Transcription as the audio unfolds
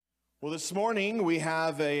Well, this morning we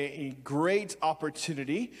have a great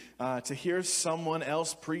opportunity to hear someone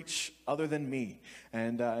else preach other than me,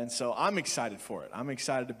 and so I'm excited for it. I'm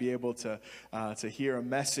excited to be able to hear a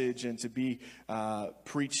message and to be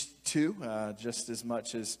preached to, just as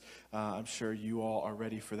much as I'm sure you all are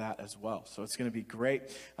ready for that as well. So it's going to be great.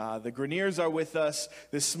 The Greniers are with us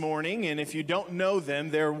this morning, and if you don't know them,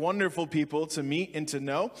 they're wonderful people to meet and to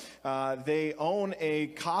know. They own a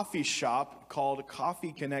coffee shop called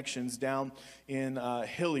Coffee Connections down in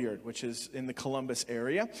Hilliard, which is in the Columbus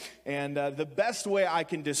area. And the best way I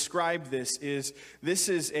can describe this is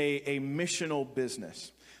a missional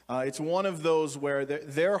business. It's one of those where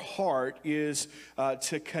their heart is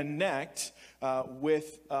to connect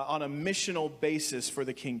with on a missional basis for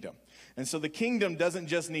the kingdom. And so the kingdom doesn't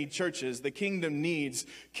just need churches, the kingdom needs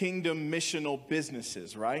kingdom missional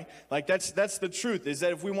businesses, right? Like that's the truth, is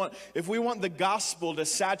that if we want the gospel to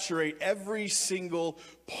saturate every single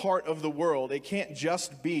part of the world, it can't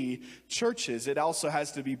just be churches. It also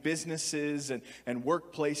has to be businesses and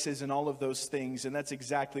workplaces and all of those things. And that's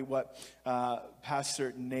exactly what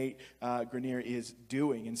Pastor Nate Grenier is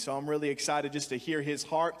doing. And so I'm really excited just to hear his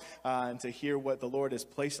heart and to hear what the Lord has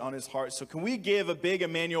placed on his heart. So can we give a big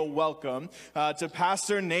Emmanuel welcome to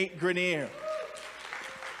Pastor Nate Grenier?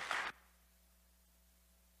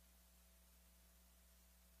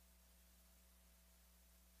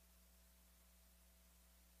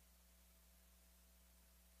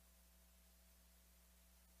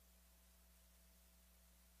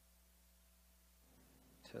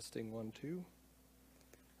 Testing 1 2.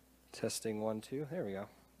 Testing 1 2. There we go.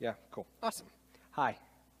 Yeah, cool. Awesome. Hi.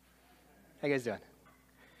 How you guys doing?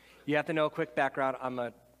 You have to know a quick background.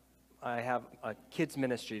 I have a kids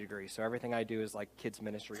ministry degree, so everything I do is like kids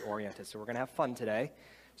ministry oriented. So we're gonna have fun today.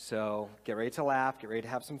 So get ready to laugh, get ready to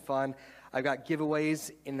have some fun. I've got giveaways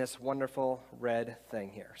in this wonderful red thing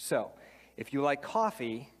here. So if you like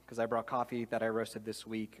coffee, because I brought coffee that I roasted this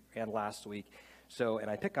week and last week, and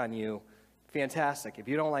I pick on you, fantastic. If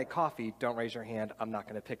you don't like coffee, don't raise your hand. I'm not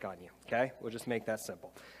going to pick on you, okay? We'll just make that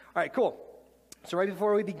simple. All right, cool. So right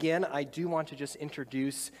before we begin, I do want to just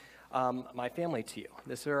introduce my family to you.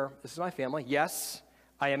 This is my family. Yes,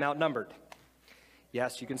 I am outnumbered.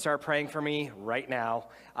 Yes, you can start praying for me right now.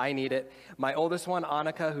 I need it. My oldest one,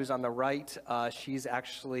 Annika, who's on the right, she's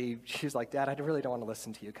like, Dad, I really don't want to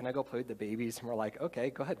listen to you. Can I go play with the babies? And we're like, okay,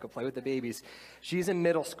 go ahead, go play with the babies. She's in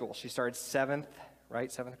middle school. She started seventh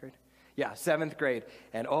grade? Yeah, 7th grade.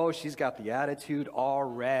 And she's got the attitude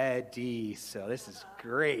already. So this is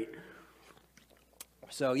great.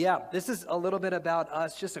 So yeah, this is a little bit about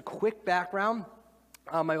us. Just a quick background.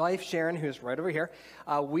 My wife, Sharon, who's right over here,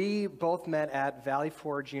 we both met at Valley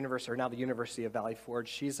Forge University, or now the University of Valley Forge.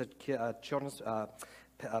 She's a children's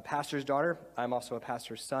pastor's daughter. I'm also a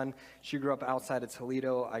pastor's son. She grew up outside of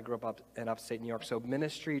Toledo. I grew up in upstate New York. So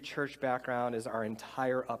ministry, church background is our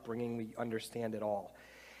entire upbringing. We understand it all.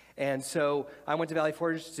 And so I went to Valley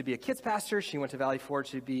Forge to be a kids pastor. She went to Valley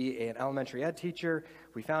Forge to be an elementary ed teacher.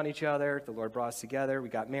 We found each other. The Lord brought us together. We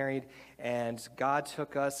got married. And God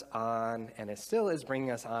took us on, and it still is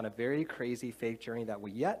bringing us on, a very crazy faith journey that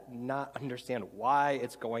we yet not understand why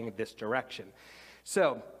it's going this direction.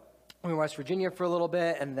 So we went to West Virginia for a little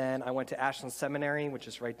bit, and then I went to Ashland Seminary, which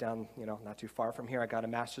is right down, not too far from here. I got a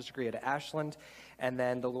master's degree at Ashland, and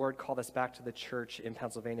then the Lord called us back to the church in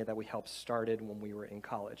Pennsylvania that we helped started when we were in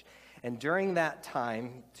college. And during that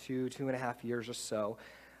time, 2.5 years or so,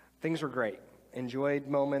 things were great. Enjoyed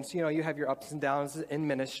moments. You have your ups and downs in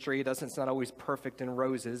ministry. It's not always perfect and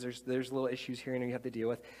roses. There's little issues here and you have to deal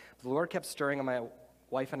with. But the Lord kept stirring in my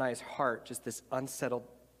wife and I's heart just this unsettled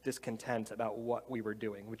discontent about what we were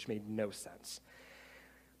doing, which made no sense.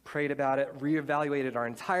 Prayed about it, reevaluated our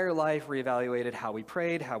entire life, reevaluated how we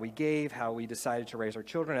prayed, how we gave, how we decided to raise our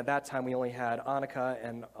children. At that time, we only had Annika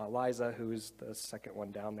and Eliza, who's the second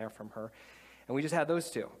one down there from her. And we just had those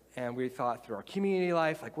two. And we thought through our community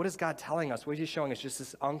life, like, what is God telling us? What is he showing us? Just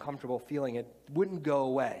this uncomfortable feeling. It wouldn't go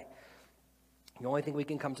away. The only thing we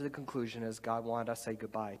can come to the conclusion is God wanted us to say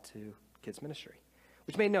goodbye to kids ministry,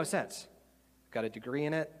 which made no sense. Got a degree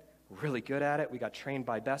in it, really good at it. We got trained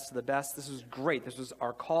by best of the best. This was great. This was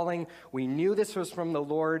our calling. We knew this was from the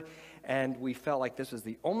Lord, and we felt like this was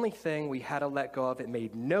the only thing we had to let go of. It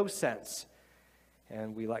made no sense,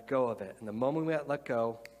 and we let go of it. And the moment we let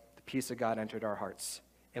go, the peace of God entered our hearts,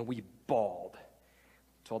 and we bawled.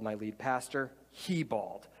 Told my lead pastor, he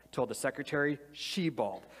bawled. Told the secretary, she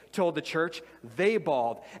bawled. Told the church, they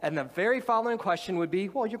bawled. And the very following question would be,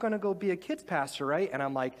 well, you're going to go be a kids pastor, right? And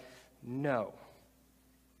I'm like, no.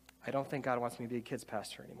 I don't think God wants me to be a kids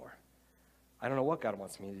pastor anymore. I don't know what God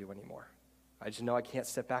wants me to do anymore. I just know I can't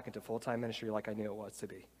step back into full-time ministry like I knew it was to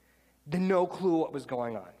be. No clue what was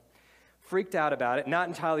going on. Freaked out about it, not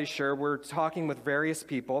entirely sure. We're talking with various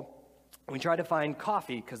people. We tried to find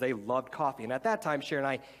coffee because they loved coffee. And at that time, Sharon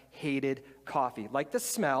and I hated coffee. Like the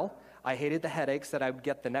smell, I hated the headaches that I would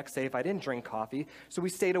get the next day if I didn't drink coffee. So we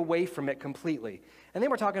stayed away from it completely. And then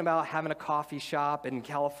we're talking about having a coffee shop in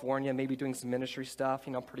California, maybe doing some ministry stuff,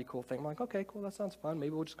 pretty cool thing. I'm like, okay, cool, that sounds fun.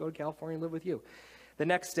 Maybe we'll just go to California and live with you. The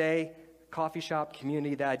next day, coffee shop,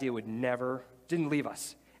 community, that idea didn't leave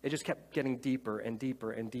us. It just kept getting deeper and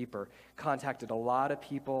deeper and deeper. Contacted a lot of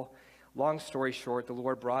people. Long story short, the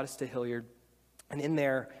Lord brought us to Hilliard. And in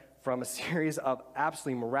there, from a series of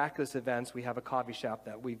absolutely miraculous events, we have a coffee shop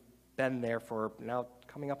that we've been there for now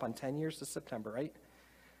coming up on 10 years this September, right?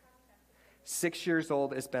 6 years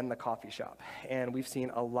old has been the coffee shop. And we've seen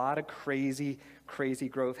a lot of crazy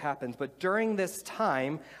growth happen. But during this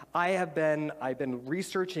time, I've been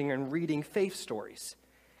researching and reading faith stories.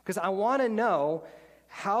 Because I want to know,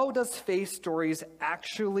 how does faith stories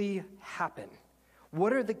actually happen?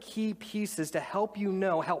 What are the key pieces to help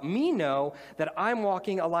me know that I'm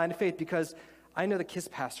walking a line of faith? Because I know the KISS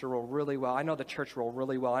pastor role really well. I know the church role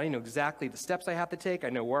really well. I know exactly the steps I have to take. I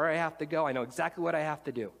know where I have to go. I know exactly what I have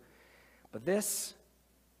to do. But this,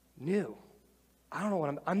 new. I don't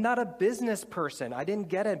know I'm not a business person. I didn't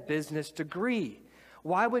get a business degree.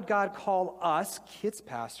 Why would God call us, KISS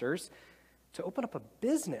pastors, to open up a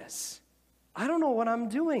business? I don't know what I'm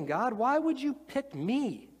doing, God. Why would you pick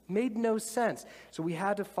me? Made no sense. So we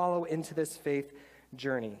had to follow into this faith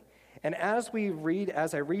journey. And as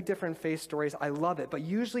I read different faith stories, I love it. But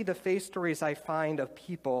usually the faith stories I find of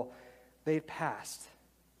people, they've passed.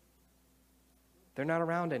 They're not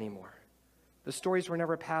around anymore. The stories were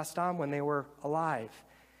never passed on when they were alive.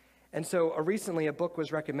 And so recently a book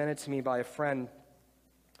was recommended to me by a friend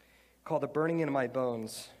called The Burning in My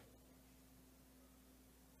Bones.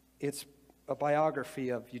 It's a biography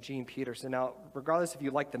of Eugene Peterson. Now, regardless if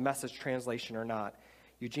you like the Message translation or not,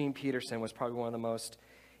 Eugene Peterson was probably one of the most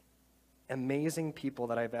amazing people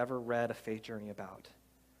that I've ever read a faith journey about.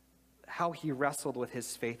 How he wrestled with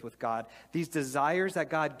his faith with God. These desires that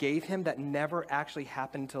God gave him that never actually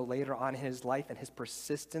happened until later on in his life, and his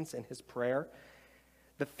persistence and his prayer.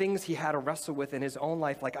 The things he had to wrestle with in his own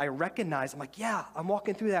life, like I recognize, I'm like, yeah, I'm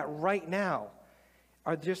walking through that right now.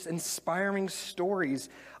 Are just inspiring stories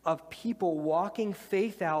of people walking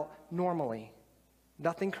faith out normally.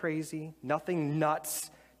 Nothing crazy, nothing nuts,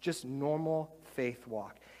 just normal faith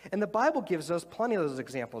walk. And the Bible gives us plenty of those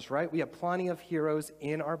examples, right? We have plenty of heroes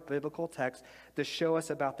in our biblical text to show us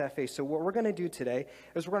about that faith. So what we're going to do today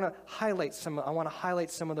is I want to highlight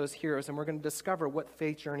some of those heroes, and we're going to discover what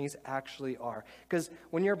faith journeys actually are. Because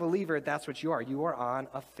when you're a believer, that's what you are. You are on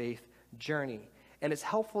a faith journey. And it's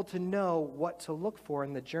helpful to know what to look for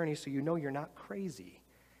in the journey so you know you're not crazy.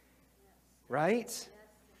 Right?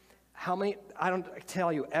 I don't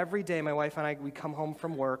tell you, every day my wife and I, we come home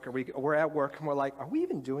from work, or we're at work, and we're like, are we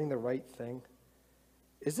even doing the right thing?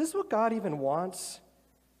 Is this what God even wants?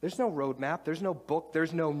 There's no roadmap, there's no book,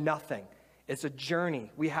 there's no nothing. It's a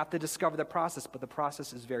journey. We have to discover the process, but the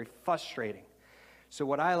process is very frustrating. So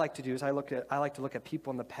what I like to do is I like to look at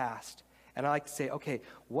people in the past. And I like to say, okay,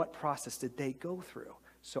 what process did they go through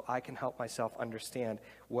so I can help myself understand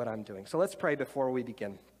what I'm doing? So let's pray before we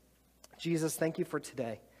begin. Jesus, thank you for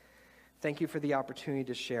today. Thank you for the opportunity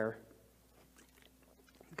to share.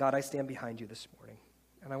 God, I stand behind you this morning,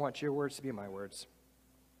 and I want your words to be my words.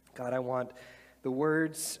 God, I want the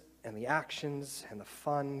words and the actions and the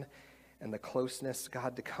fun and the closeness,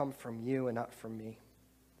 God, to come from you and not from me.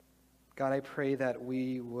 God, I pray that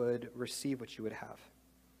we would receive what you would have,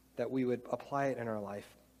 that we would apply it in our life,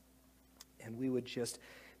 and we would just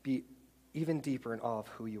be even deeper in awe of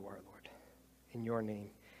who you are, Lord. In your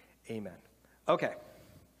name, amen. Okay.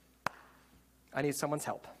 I need someone's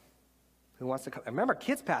help. Who wants to come? Remember,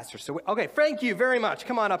 kids pastor. Okay, thank you very much.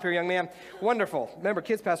 Come on up here, young man. Wonderful. Remember,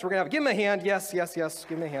 kids pastor. We're going to give him a hand. Yes.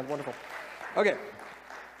 Give him a hand. Wonderful. Okay.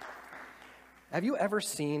 Have you ever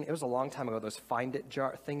seen, it was a long time ago, those Find It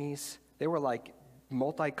jar thingies? They were like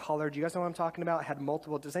multicolored. Do you guys know what I'm talking about? It had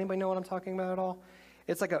multiple. Does anybody know what I'm talking about at all?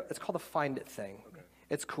 It's called a Find It thing. Okay.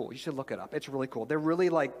 It's cool. You should look it up. It's really cool. They're really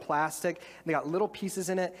like plastic. And they got little pieces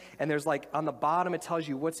in it. And there's like on the bottom, it tells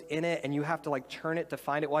you what's in it. And you have to like turn it to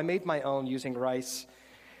find it. Well, I made my own using rice.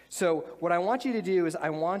 So what I want you to do is I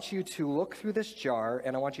want you to look through this jar,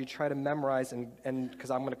 and I want you to try to memorize, and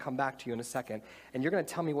because I'm going to come back to you in a second, and you're going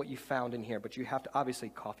to tell me what you found in here, but you have to, obviously,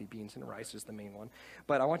 coffee, beans, and rice is the main one,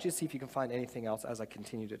 but I want you to see if you can find anything else as I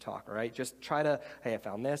continue to talk, all right? Just try to, hey, I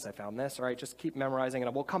found this, all right? Just keep memorizing,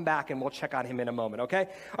 and we'll come back, and we'll check on him in a moment, okay?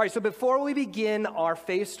 All right, so before we begin our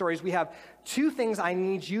faith stories, we have two things I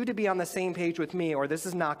need you to be on the same page with me, or this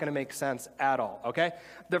is not going to make sense at all, okay?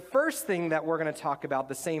 The first thing that we're going to talk about,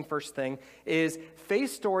 the same first thing, is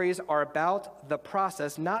faith stories are about the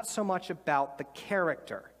process, not so much about the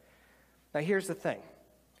character. Now, here's the thing.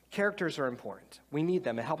 Characters are important. We need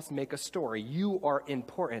them. It helps make a story. You are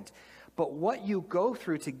important. But what you go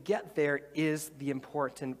through to get there is the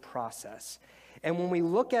important process. And when we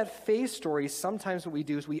look at faith stories, sometimes what we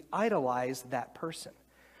do is we idolize that person.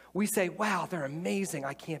 We say, wow, they're amazing.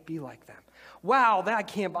 I can't be like them. Wow, I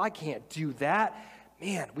can't do that.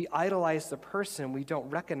 Man, we idolize the person. We don't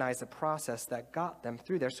recognize the process that got them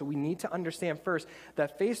through there. So we need to understand first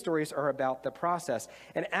that faith stories are about the process.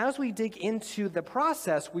 And as we dig into the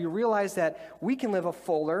process, we realize that we can live a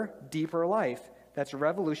fuller, deeper life that's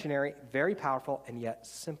revolutionary, very powerful, and yet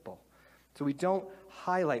simple. So we don't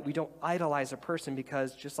idolize a person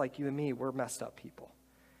because just like you and me, we're messed up people.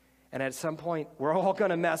 And at some point, we're all going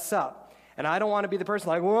to mess up. And I don't want to be the person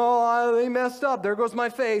like, well, they messed up. There goes my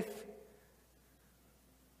faith.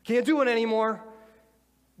 Can't do it anymore.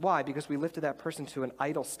 Why? Because we lifted that person to an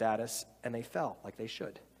idol status, and they fell like they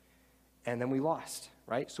should. And then we lost,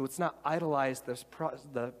 right? So it's not idolize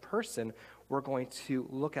the person. We're going to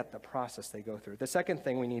look at the process they go through. The second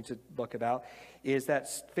thing we need to look about is that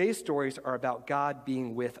faith stories are about God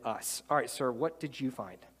being with us. All right, sir, what did you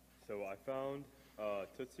find? So I found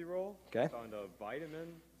Tootsie Roll. Okay. Found a vitamin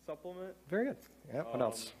supplement. Very good. Yeah. What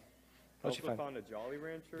else? I What did you also find? found a Jolly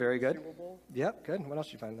Rancher. Very good. Super Bowl. Yep. Good. What else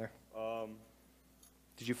did you find there?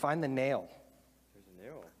 Did you find the nail? There's a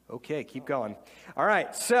nail. Okay. Keep going. All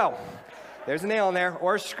right. So there's a nail in there,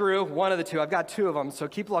 or a screw. One of the two. I've got two of them. So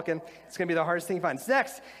keep looking. It's going to be the hardest thing to find.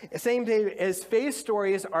 Next, the same day as faith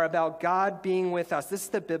stories are about God being with us. This is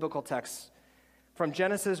the biblical text from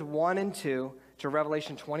Genesis 1 and 2. To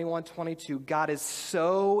Revelation 21:22, God is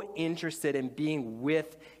so interested in being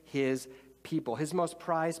with his people, his most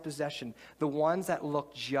prized possession, the ones that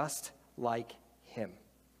look just like him.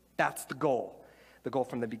 That's the goal. The goal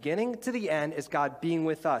from the beginning to the end is God being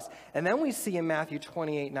with us. And then we see in Matthew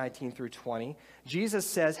 28:19 through 20, Jesus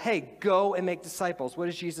says, hey, go and make disciples. What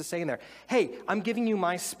is Jesus saying there? Hey, I'm giving you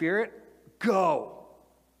my spirit. Go.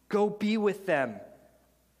 Go be with them.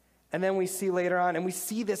 And then we see later on, and we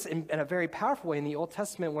see this in a very powerful way in the Old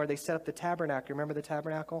Testament where they set up the tabernacle. Remember the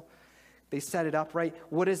tabernacle? They set it up, right?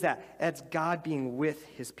 What is that? That's God being with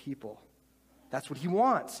his people. That's what he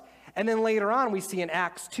wants. And then later on, we see in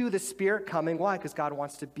Acts 2 the Spirit coming. Why? Because God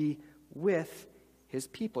wants to be with his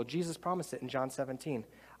people. Jesus promised it in John 17.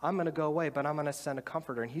 I'm going to go away, but I'm going to send a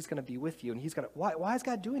comforter, and he's going to be with you. And he's going to. Why is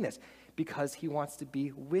God doing this? Because he wants to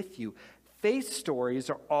be with you. Faith stories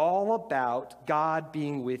are all about God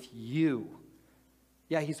being with you.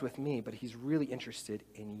 Yeah, he's with me, but he's really interested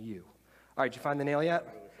in you. All right, did you find the nail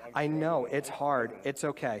yet? I know, it's hard. It's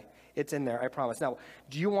okay. It's in there, I promise. Now,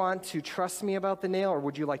 do you want to trust me about the nail, or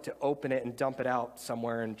would you like to open it and dump it out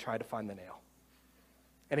somewhere and try to find the nail?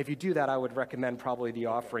 And if you do that, I would recommend probably the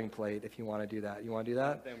offering plate if you want to do that. You want to do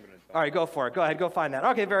that? All right, go for it. Go ahead, go find that.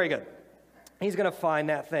 Okay, very good. He's going to find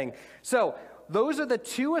that thing. So, those are the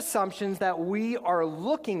two assumptions that we are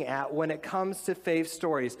looking at when it comes to faith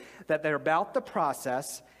stories, that they're about the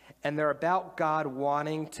process and they're about God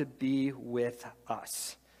wanting to be with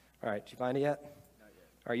us. All right, did you find it yet? Not yet.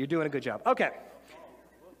 All right, you're doing a good job. Okay.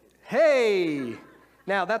 Hey!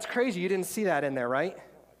 Now, that's crazy. You didn't see that in there, right?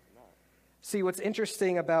 See, what's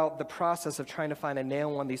interesting about the process of trying to find a nail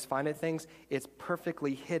in one of these find it things, it's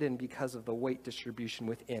perfectly hidden because of the weight distribution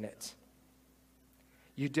within it.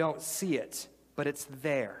 You don't see it, but it's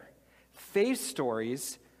there. Faith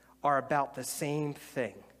stories are about the same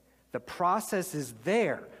thing. The process is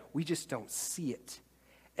there. We just don't see it.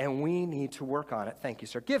 And we need to work on it. Thank you,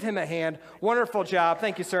 sir. Give him a hand. Wonderful job.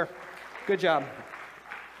 Thank you, sir. Good job.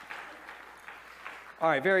 All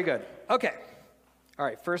right, very good. Okay. All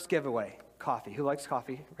right, first giveaway. Coffee. Who likes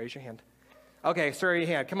coffee? Raise your hand. Okay, sir, your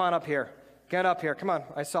hand. Come on up here. Get up here. Come on.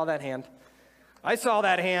 I saw that hand. I saw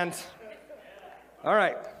that hand. All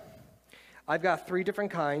right. I've got 3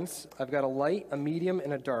 different kinds. I've got a light, a medium,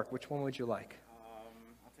 and a dark. Which one would you like?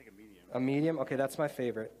 I'll take a medium. A medium? Okay, that's my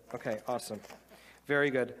favorite. Okay, awesome.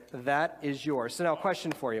 Very good. That is yours. So now,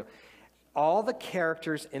 question for you. All the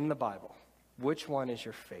characters in the Bible, which one is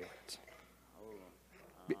your favorite?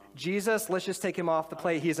 Jesus, let's just take him off the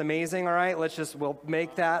plate. He's amazing, all right? We'll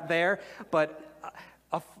make that there. But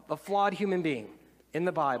a flawed human being in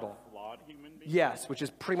the Bible. Flawed human being? Yes, which is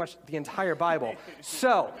pretty much the entire Bible.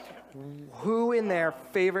 So, who in their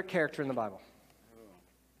favorite character in the Bible?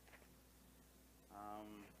 I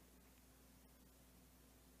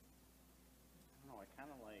don't know, I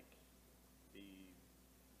kind of like the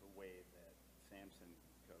way that Samson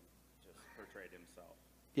just portrayed himself.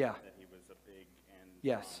 Yeah. That he was a big and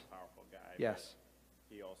Yes. strong, powerful guy. Yes.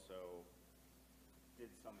 But he also did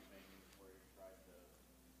something where he tried to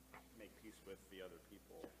make peace with the other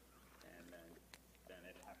people, and then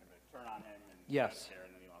it happened to turn on him, and Yes. there,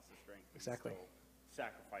 and then he lost his strength. And Exactly. still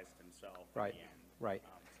sacrificed himself Right. in the end. Right.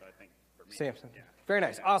 So I think for me, Samson. yeah. Very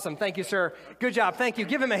nice. Awesome. Thank you, sir. Good job. Thank you.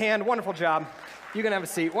 Give him a hand. Wonderful job. You can have a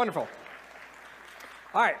seat. Wonderful.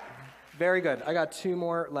 All right. Very good. I got 2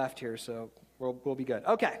 more left here, so we'll be good.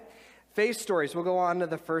 Okay. Faith stories. We'll go on to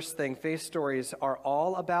the first thing. Faith stories are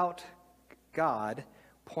all about God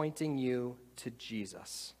pointing you to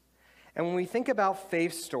Jesus. And when we think about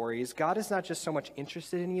faith stories, God is not just so much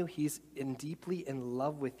interested in you, he's deeply in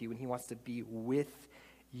love with you, and he wants to be with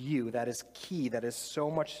you. That is key. That is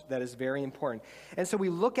so much, that is very important. And so we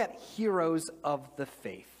look at heroes of the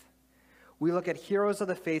faith. We look at heroes of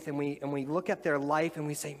the faith, and we look at their life, and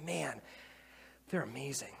we say, man, they're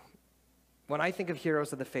amazing. When I think of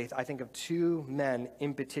heroes of the faith, I think of 2 men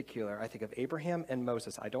in particular. I think of Abraham and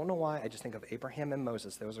Moses. I don't know why, I just think of Abraham and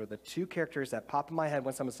Moses. Those are the 2 characters that pop in my head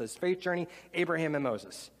when someone says faith journey, Abraham and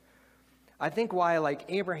Moses. I think why I like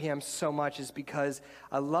Abraham so much is because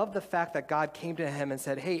I love the fact that God came to him and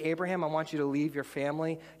said, hey, Abraham, I want you to leave your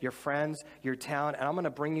family, your friends, your town, and I'm going to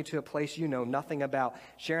bring you to a place you know nothing about.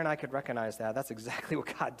 Sharon and I could recognize that. That's exactly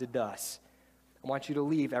what God did to us. I want you to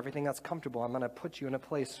leave everything that's comfortable. I'm going to put you in a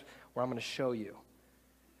place where I'm going to show you.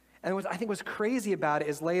 And I think what's crazy about it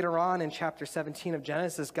is later on in chapter 17 of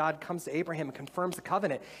Genesis, God comes to Abraham and confirms the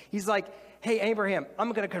covenant. He's like, hey, Abraham, I'm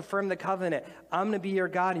going to confirm the covenant. I'm going to be your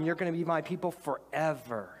God, and you're going to be my people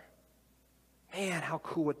forever. Man, how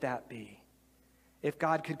cool would that be? If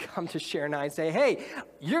God could come to Sharon and I and say, hey,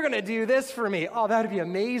 you're going to do this for me. Oh, that would be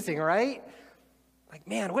amazing, right? Like,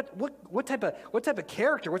 man, what type of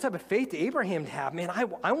character, what type of faith did Abraham have? Man,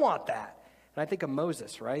 I want that. And I think of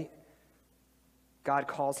Moses, right? God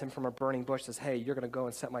calls him from a burning bush, says, hey, you're going to go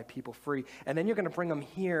and set my people free. And then you're going to bring them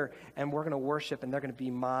here, and we're going to worship, and they're going to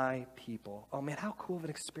be my people. Oh, man, how cool of an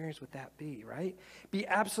experience would that be, right? Be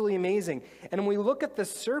absolutely amazing. And when we look at the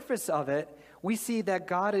surface of it, we see that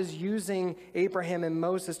God is using Abraham and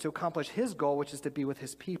Moses to accomplish his goal, which is to be with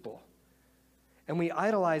his people. And we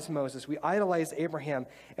idolize Moses, we idolize Abraham,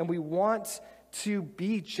 and we want to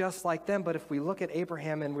be just like them. But if we look at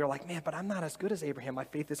Abraham and we're like, man, but I'm not as good as Abraham, my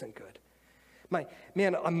faith isn't good.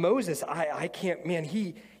 Moses, I can't, man,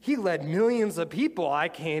 he led millions of people. I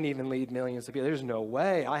can't even lead millions of people. There's no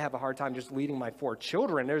way. I have a hard time just leading my 4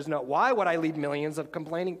 children. Why would I lead millions of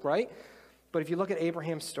complaining, right? But if you look at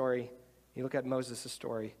Abraham's story, you look at Moses'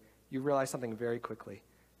 story, you realize something very quickly.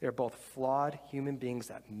 They're both flawed human beings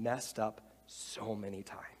that messed up so many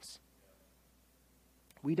times.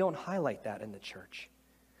 We don't highlight that in the church.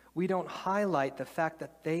 We don't highlight the fact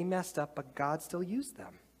that they messed up, but God still used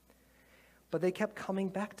them. But they kept coming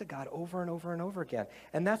back to God over and over and over again.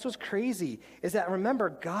 And that's what's crazy, is that, remember,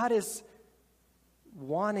 God is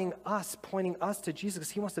wanting us, pointing us to Jesus,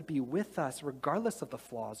 because he wants to be with us regardless of the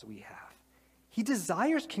flaws we have. He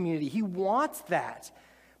desires community. He wants that.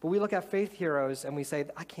 But we look at faith heroes and we say,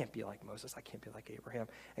 I can't be like Moses. I can't be like Abraham.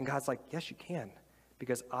 And God's like, yes, you can,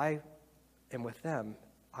 because I am with them.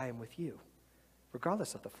 I am with you,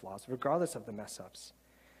 regardless of the flaws, regardless of the mess-ups.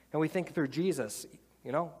 And we think through Jesus,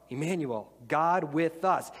 Emmanuel, God with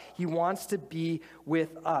us. He wants to be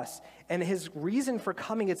with us. And his reason for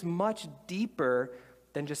coming is much deeper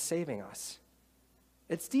than just saving us.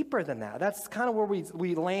 It's deeper than that. That's kind of where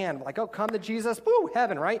we land. Like, oh, come to Jesus, woo,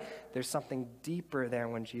 heaven, right? There's something deeper there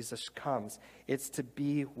when Jesus comes. It's to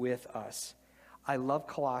be with us. I love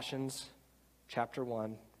Colossians chapter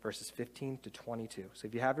 1, verses 15 to 22. So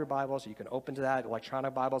if you have your Bibles, you can open to that,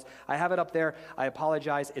 electronic Bibles. I have it up there. I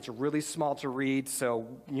apologize. It's really small to read, so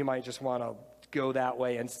you might just want to go that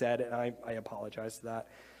way instead, and I apologize for that.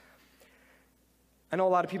 I know a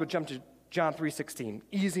lot of people jump to John 3:16,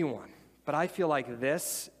 easy one. But I feel like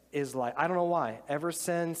this is like, I don't know why, ever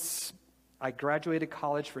since I graduated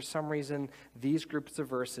college, for some reason, these groups of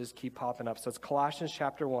verses keep popping up. So it's Colossians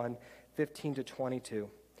chapter 1, 15 to 22. I'm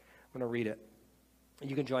going to read it.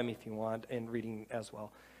 You can join me if you want in reading as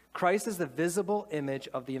well. Christ is the visible image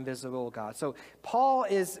of the invisible God. So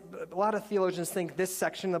a lot of theologians think this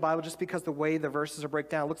section of the Bible, just because the way the verses are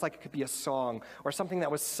broken down, looks like it could be a song or something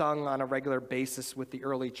that was sung on a regular basis with the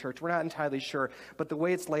early church. We're not entirely sure, but the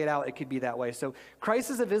way it's laid out, it could be that way. So Christ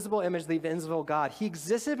is the visible image of the invisible God. He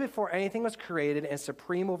existed before anything was created and is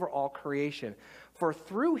supreme over all creation. For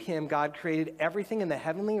through him, God created everything in the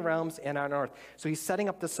heavenly realms and on earth. So he's setting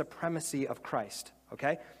up the supremacy of Christ,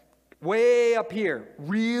 okay? Way up here,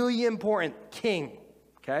 really important, king,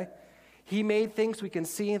 okay? He made things we can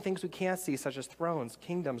see and things we can't see, such as thrones,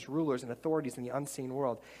 kingdoms, rulers, and authorities in the unseen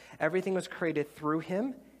world. Everything was created through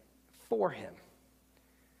him, for him.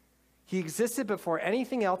 He existed before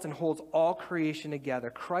anything else and holds all creation together.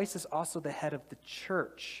 Christ is also the head of the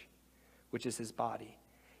church, which is his body.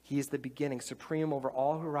 He is the beginning, supreme over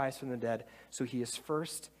all who rise from the dead, so he is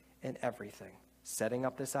first in everything, setting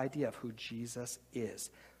up this idea of who Jesus is.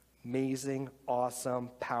 Amazing,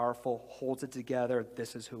 awesome, powerful, holds it together.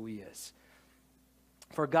 This is who he is.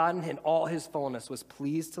 For God in all his fullness was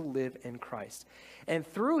pleased to live in Christ. And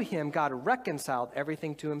through him, God reconciled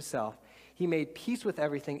everything to himself. He made peace with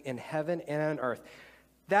everything in heaven and on earth.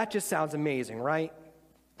 That just sounds amazing, right?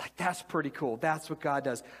 Like, that's pretty cool. That's what God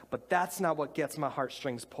does. But that's not what gets my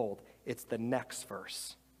heartstrings pulled. It's the next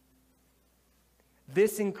verse.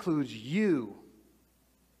 This includes you,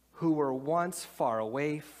 who were once far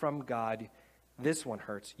away from God. This one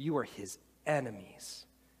hurts. You are his enemies,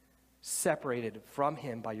 separated from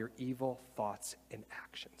him by your evil thoughts and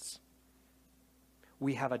actions.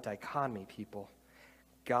 We have a dichotomy, people.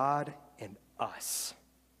 God and us.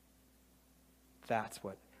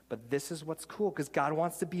 But this is what's cool, because God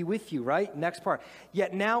wants to be with you, right? Next part.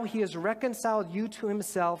 Yet now he has reconciled you to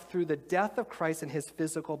himself through the death of Christ in his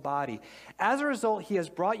physical body. As a result, he has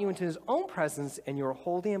brought you into his own presence, and you are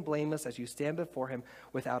holy and blameless as you stand before him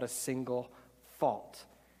without a single fault.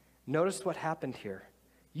 Notice what happened here.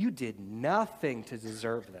 You did nothing to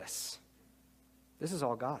deserve this. This is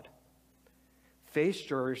all God. Faith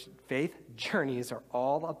journeys are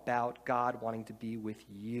all about God wanting to be with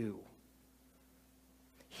you.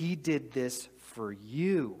 He did this for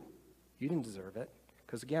you. You didn't deserve it,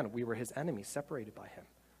 because again, we were his enemies, separated by him.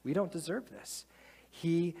 We don't deserve this.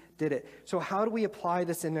 He did it. So how do we apply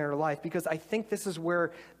this in our life? Because I think this is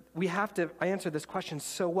where we have to answer this question,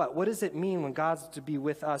 so what? What does it mean when God's to be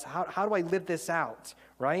with us? How do I live this out,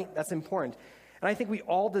 right? That's important. And I think we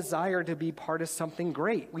all desire to be part of something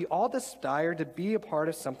great. We all desire to be a part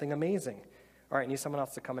of something amazing. All right, I need someone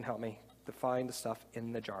else to come and help me to find the stuff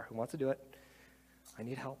in the jar. Who wants to do it? I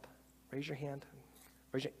need help. Raise your hand.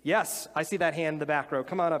 Yes, I see that hand in the back row.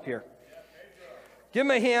 Come on up here. Give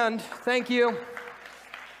him a hand. Thank you.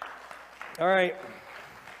 All right.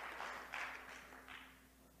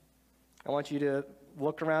 I want you to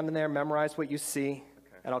look around in there, memorize what you see,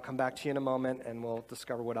 and I'll come back to you in a moment, and we'll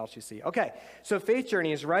discover what else you see. Okay, so faith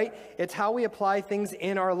journeys, right? It's how we apply things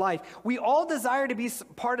in our life. We all desire to be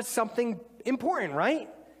part of something important, right?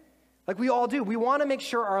 Like we all do. We want to make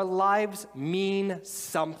sure our lives mean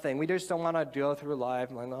something. We just don't want to go through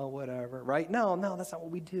life like, oh, whatever, right? No, that's not what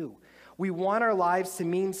we do. We want our lives to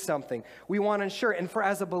mean something. We want to ensure, and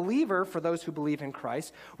as a believer, for those who believe in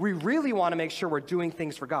Christ, we really want to make sure we're doing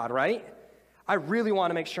things for God, right? I really want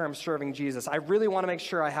to make sure I'm serving Jesus. I really want to make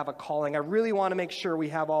sure I have a calling. I really want to make sure we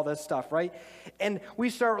have all this stuff, right? And we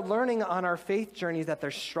start learning on our faith journey that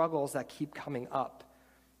there's struggles that keep coming up.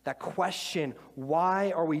 That question,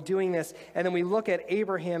 why are we doing this? And then we look at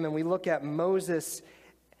Abraham and we look at Moses,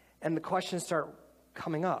 and the questions start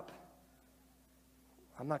coming up.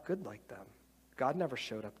 I'm not good like them. God never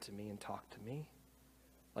showed up to me and talked to me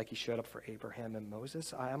like he showed up for Abraham and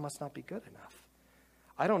Moses. I must not be good enough.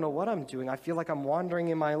 I don't know what I'm doing. I feel like I'm wandering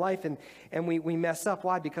in my life, and we mess up.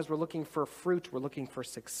 Why? Because we're looking for fruit. We're looking for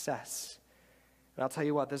success. And I'll tell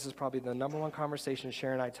you what, this is probably the number one conversation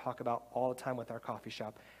Sharon and I talk about all the time with our coffee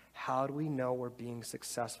shop. How do we know we're being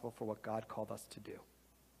successful for what God called us to do?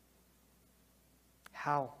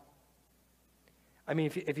 How? I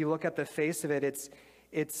mean, if you look at the face of it,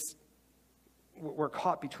 we're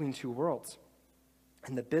caught between two worlds.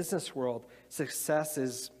 In the business world, success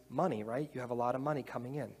is money, right? You have a lot of money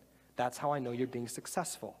coming in. That's how I know you're being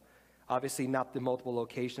successful. Obviously, not the multiple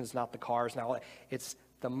locations, not the cars, it's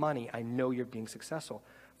the money. I know you're being successful.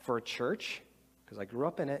 For a church, because I grew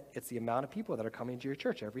up in it, it's the amount of people that are coming to your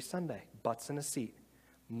church every Sunday. Butts in a seat.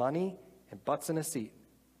 Money and butts in a seat.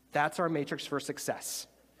 That's our matrix for success.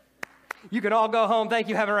 You can all go home. Thank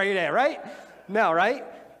you. Have a great day, right? No, right?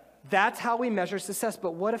 That's how we measure success.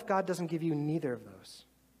 But what if God doesn't give you neither of those?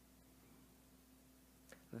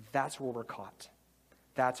 That's where we're caught.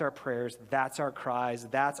 That's our prayers. That's our cries.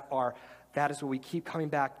 That is what we keep coming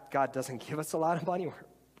back. God doesn't give us a lot of money.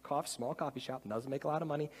 We're a small coffee shop, doesn't make a lot of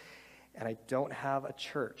money. And I don't have a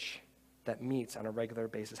church that meets on a regular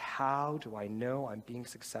basis. How do I know I'm being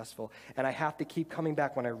successful? And I have to keep coming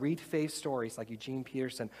back when I read faith stories like Eugene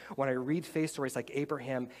Peterson, when I read faith stories like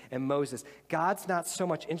Abraham and Moses. God's not so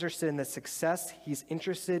much interested in the success. He's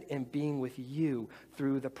interested in being with you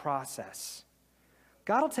through the process.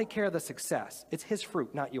 God will take care of the success. It's his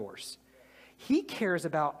fruit, not yours. He cares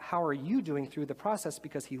about how are you doing through the process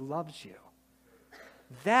because he loves you.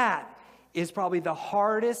 That is probably the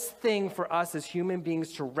hardest thing for us as human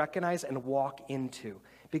beings to recognize and walk into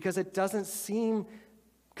because it doesn't seem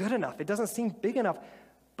good enough. It doesn't seem big enough,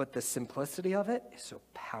 but the simplicity of it is so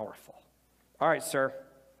powerful. All right, sir,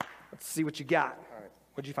 let's see what you got. All right.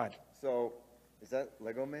 What'd you find? So, is that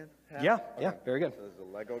Lego Man hat? Yeah, yeah, very good. So there's a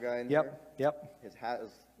Lego guy in there. Yep. His hat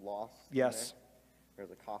is lost. in Yes. there.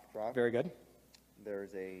 There's a cough drop. Very good.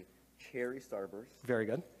 There's a cherry starburst. Very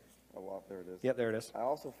good. Oh, wow, there it is. Yep, there it is. I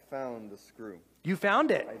also found the screw. You found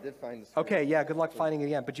it. I did find the screw. Okay, yeah, good luck finding it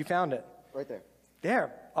again, but you found it. Right there.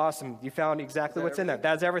 There. Awesome. You found exactly that what's in there.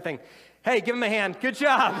 everything? That's everything. Hey, give him a hand. Good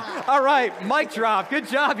job. All right, mic drop. Good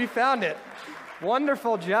job. You found it.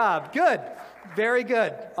 Wonderful job. Good. Very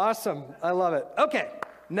good. Awesome. I love it. Okay,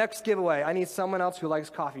 next giveaway. I need someone else who likes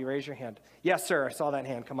coffee. Raise your hand. Yes, sir. I saw that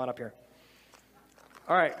hand. Come on up here.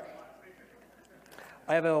 All right.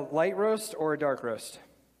 I have a light roast or a dark roast?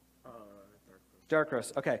 Dark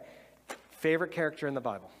roast. Okay. Favorite character in the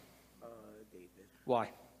Bible? David, Why?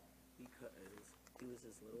 because he was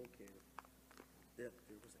this little kid. There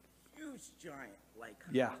was a huge giant, like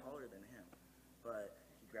Yeah. taller than him, but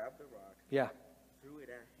he grabbed the rock, Yeah. threw it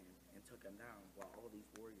at him, and took him down while all these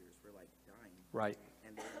warriors were like dying, Right.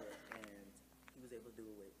 and he was able to do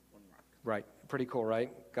it with one rock. Right. Pretty cool,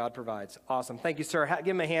 right? God provides. Awesome. Thank you, sir. Give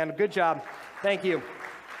him a hand. Good job. Thank you.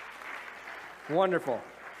 Wonderful.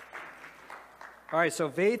 All right, so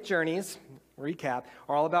faith journeys, recap,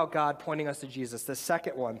 are all about God pointing us to Jesus. The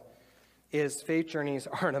second one is faith journeys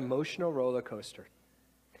are an emotional roller coaster,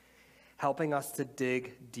 helping us to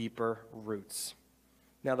dig deeper roots.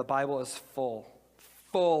 Now, the Bible is full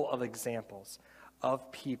of examples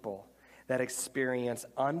of people that experience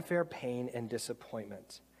unfair pain and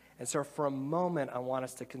disappointment. And so for a moment, I want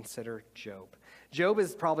us to consider Job. Job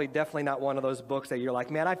is probably definitely not one of those books that you're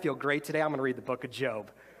like, man, I feel great today. I'm going to read the book of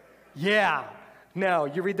Job. Yeah. No,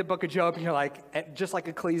 you read the book of Job and you're like, just like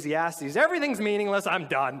Ecclesiastes, everything's meaningless. I'm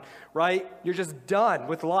done, right? You're just done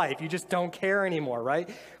with life. You just don't care anymore, right?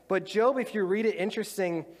 But Job, if you read it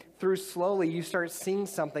interesting through slowly, you start seeing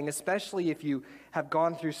something, especially if you have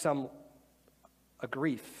gone through a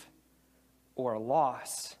grief or a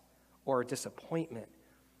loss or a disappointment.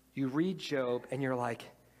 You read Job and you're like,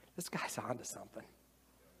 this guy's onto something.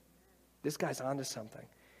 This guy's onto something.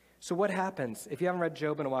 So what happens? If you haven't read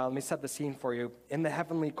Job in a while, let me set the scene for you. In the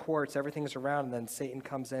heavenly courts, everything's around, and then Satan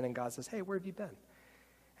comes in and God says, hey, where have you been?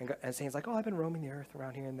 And Satan's like, oh, I've been roaming the earth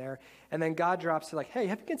around here and there. And then God drops it like, hey,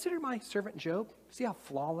 have you considered my servant Job? See how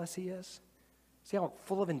flawless he is? See how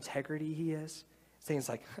full of integrity he is? Satan's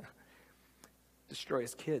like, destroy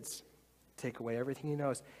his kids. Take away everything he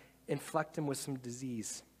knows. Inflict him with some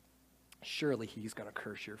disease. Surely he's going to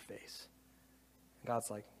curse your face. And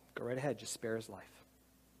God's like, go right ahead, just spare his life.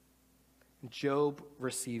 Job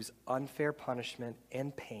receives unfair punishment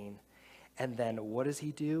and pain. And then what does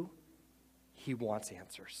he do? He wants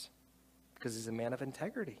answers because he's a man of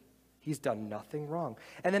integrity. He's done nothing wrong.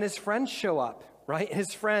 And then his friends show up, right?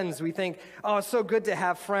 His friends, we think, oh, it's so good to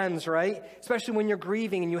have friends, right? Especially when you're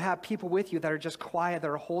grieving and you have people with you that are just quiet, that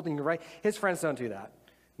are holding you, right? His friends don't do that.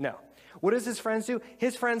 No. What does his friends do?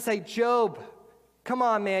 His friends say, Job, come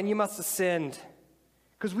on, man, you must have sinned.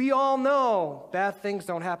 Because we all know bad things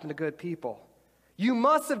don't happen to good people. You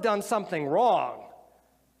must have done something wrong.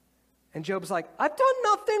 And Job's like, I've done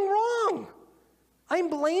nothing wrong. I'm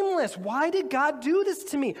blameless. Why did God do this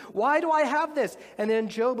to me? Why do I have this? And then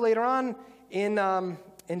Job later on in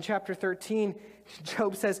chapter 13,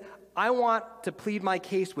 Job says, I want to plead my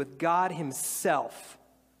case with God himself.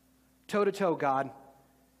 Toe to toe, God.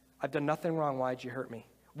 I've done nothing wrong. Why did you hurt me?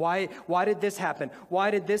 Why did this happen?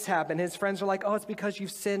 Why did this happen? His friends are like, oh, it's because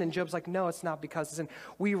you've sinned. And Job's like, no, it's not because of sin.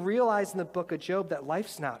 We realize in the book of Job that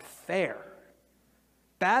life's not fair.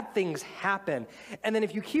 Bad things happen. And then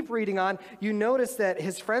if you keep reading on, you notice that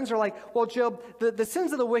his friends are like, well, Job, the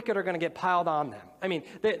sins of the wicked are going to get piled on them. I mean,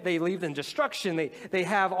 they leave in destruction. They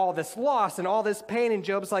have all this loss and all this pain. And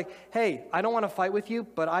Job's like, hey, I don't want to fight with you,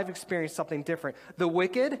 but I've experienced something different. The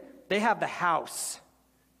wicked, they have the house.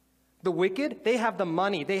 The wicked, they have the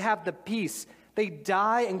money. They have the peace. They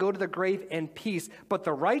die and go to the grave in peace. But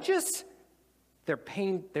the righteous, they're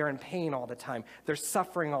in pain all the time. They're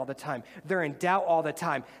suffering all the time. They're in doubt all the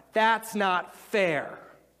time. That's not fair.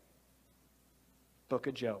 Book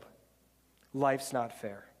of Job. Life's not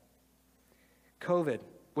fair. COVID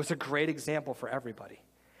was a great example for everybody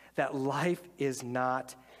that life is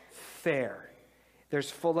not fair. There's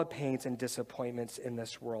full of pains and disappointments in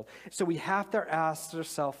this world. So we have to ask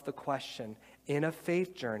ourselves the question, in a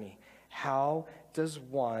faith journey, how does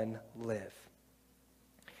one live?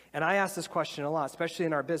 And I ask this question a lot, especially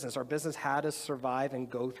in our business. Our business had to survive and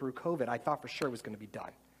go through COVID. I thought for sure it was going to be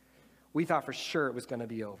done. We thought for sure it was going to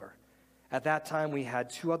be over. At that time, we had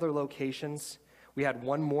 2 other locations. We had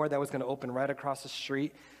one more that was going to open right across the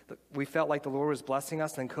street. We felt like the Lord was blessing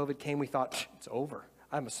us. Then COVID came. We thought, it's over.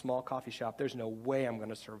 I'm a small coffee shop. There's no way I'm going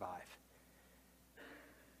to survive.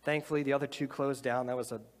 Thankfully, the other 2 closed down. That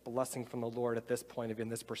was a blessing from the Lord at this point, in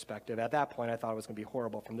this perspective. At that point, I thought it was going to be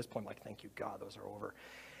horrible. From this point, I'm like, thank you, God, those are over.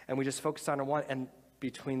 And we just focused on one. And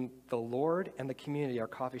between the Lord and the community, our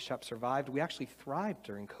coffee shop survived. We actually thrived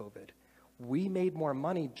during COVID. We made more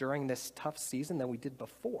money during this tough season than we did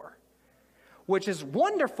before, which is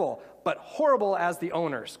wonderful, but horrible as the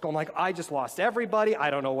owners. Going like, I just lost everybody. I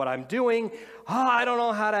don't know what I'm doing. I don't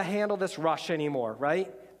know how to handle this rush anymore,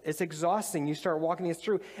 right? It's exhausting. You start walking this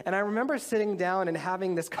through. And I remember sitting down and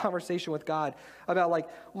having this conversation with God about like,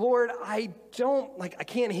 Lord, I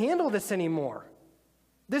can't handle this anymore.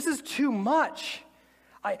 This is too much.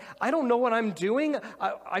 I don't know what I'm doing.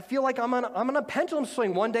 I feel like I'm on a pendulum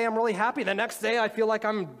swing. One day I'm really happy. The next day I feel like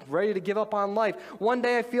I'm ready to give up on life. One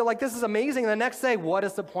day I feel like this is amazing. The next day, what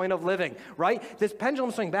is the point of living, right? This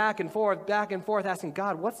pendulum swing back and forth, asking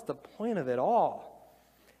God, what's the point of it all?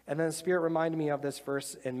 And then the Spirit reminded me of this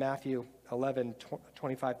verse in Matthew 11,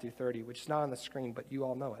 25 through 30, which is not on the screen, but you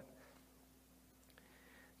all know it.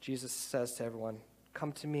 Jesus says to everyone,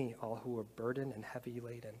 come to me, all who are burdened and heavy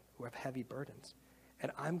laden, who have heavy burdens,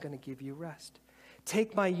 and I'm going to give you rest.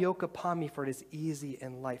 Take my yoke upon me, for it is easy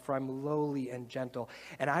and light, for I'm lowly and gentle.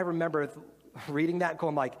 And I remember reading that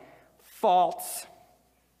going like, false.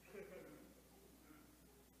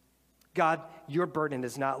 God, your burden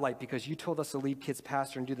is not light because you told us to leave Kids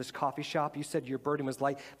Pastor and do this coffee shop. You said your burden was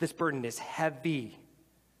light. This burden is heavy.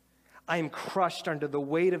 I am crushed under the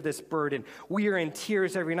weight of this burden. We are in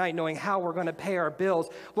tears every night knowing how we're going to pay our bills.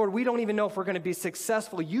 Lord, we don't even know if we're going to be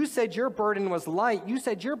successful. You said your burden was light. You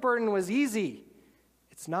said your burden was easy.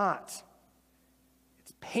 It's not.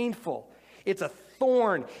 It's painful. It's a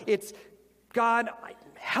thorn. It's, God,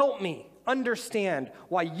 help me understand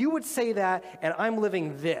why you would say that and I'm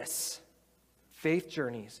living this. Faith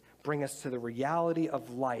journeys bring us to the reality of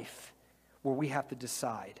life where we have to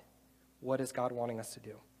decide, what is God wanting us to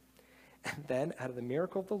do? And then, out of the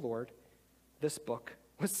miracle of the Lord, this book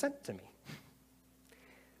was sent to me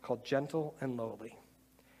called Gentle and Lowly.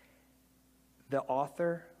 The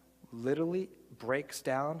author literally breaks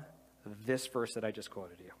down this verse that I just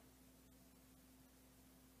quoted you.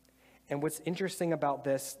 And what's interesting about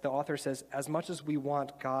this, the author says, as much as we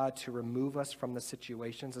want God to remove us from the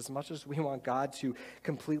situations, as much as we want God to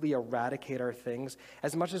completely eradicate our things,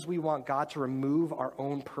 as much as we want God to remove our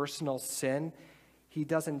own personal sin, he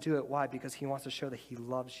doesn't do it. Why? Because he wants to show that he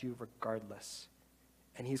loves you regardless.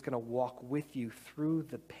 And he's going to walk with you through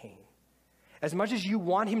the pain. As much as you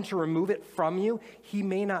want him to remove it from you, he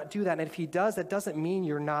may not do that. And if he does, that doesn't mean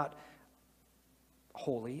you're not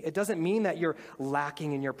holy. It doesn't mean that you're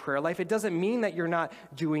lacking in your prayer life. It doesn't mean that you're not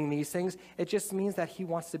doing these things. It just means that he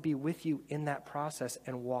wants to be with you in that process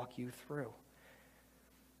and walk you through.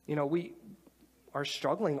 You know, we are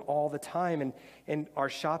struggling all the time, and our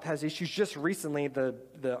shop has issues. Just recently,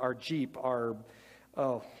 our Jeep, God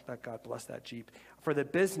bless that Jeep. For the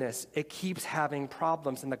business, it keeps having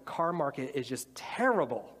problems, and the car market is just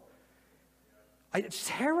terrible. It's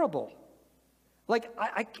terrible. Like,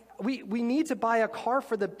 we need to buy a car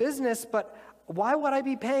for the business, but why would I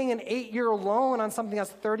be paying an 8-year loan on something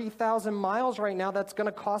that's 30,000 miles right now that's going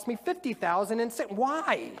to cost me $50,000?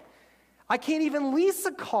 Why? I can't even lease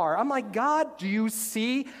a car. I'm like, God, do you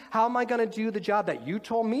see how am I going to do the job that you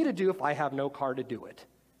told me to do if I have no car to do it?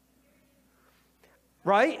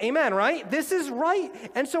 Right? Amen, right? This is right.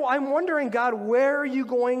 And so I'm wondering, God, where are you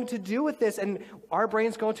going to do with this? And our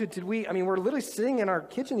brain's going to, we're literally sitting in our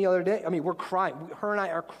kitchen the other day. We're crying. Her and I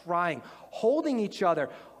are crying, holding each other.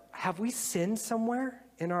 Have we sinned somewhere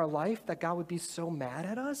in our life that God would be so mad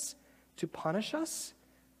at us to punish us?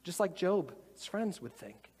 Just like Job's friends would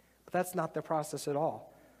think. But that's not the process at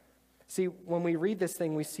all. See, when we read this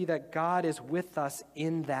thing, we see that God is with us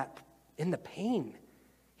in the pain.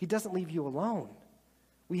 He doesn't leave you alone.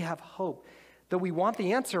 We have hope. Though we want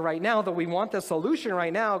the answer right now, though we want the solution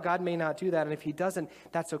right now, God may not do that. And if he doesn't,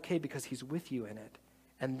 that's okay because he's with you in it.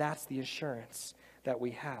 And that's the assurance that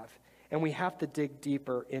we have. And we have to dig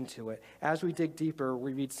deeper into it. As we dig deeper,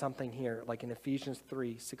 we read something here, like in Ephesians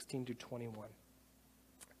 3:16-21.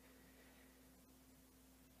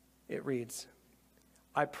 It reads,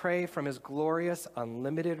 I pray from his glorious,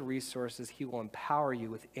 unlimited resources, he will empower you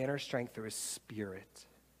with inner strength through his Spirit.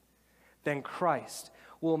 Then Christ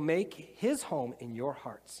will make his home in your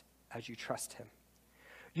hearts as you trust him.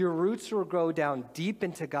 Your roots will grow down deep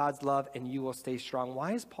into God's love and you will stay strong.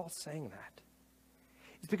 Why is Paul saying that?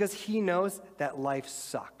 It's because he knows that life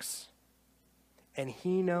sucks. And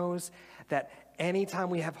he knows that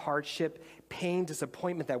anytime we have hardship, pain,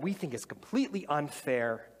 disappointment that we think is completely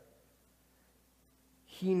unfair,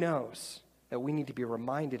 he knows that we need to be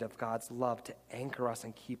reminded of God's love to anchor us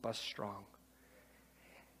and keep us strong.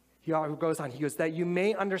 He goes on, he goes, that you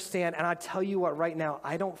may understand, and I tell you what, right now,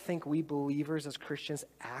 I don't think we believers as Christians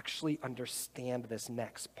actually understand this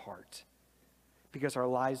next part because our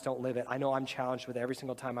lives don't live it. I know I'm challenged with it every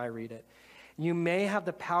single time I read it. You may have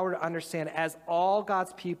the power to understand, as all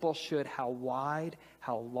God's people should, how wide,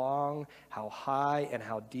 how long, how high, and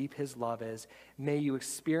how deep his love is. May you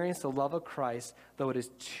experience the love of Christ, though it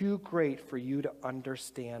is too great for you to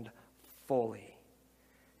understand fully.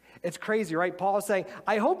 It's crazy, right? Paul is saying,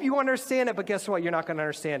 I hope you understand it, but guess what? You're not going to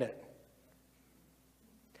understand it.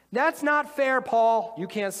 That's not fair, Paul. You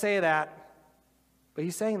can't say that. But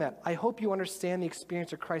he's saying that. I hope you understand the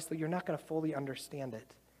experience of Christ, though you're not going to fully understand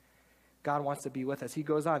it. God wants to be with us. He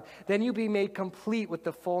goes on, then you'll be made complete with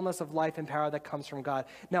the fullness of life and power that comes from God.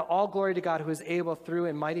 Now, all glory to God who is able through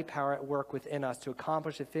and mighty power at work within us to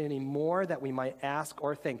accomplish infinity more that we might ask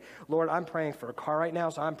or think. Lord, I'm praying for a car right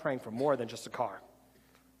now, so I'm praying for more than just a car,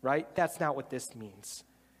 right? That's not what this means.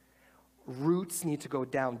 Roots need to go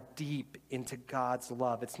down deep into God's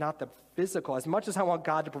love. It's not the physical. As much as I want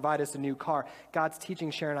God to provide us a new car, God's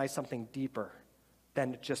teaching Sharon and I something deeper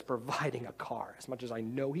than just providing a car. As much as I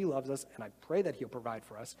know he loves us and I pray that he'll provide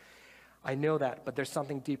for us, I know that, but there's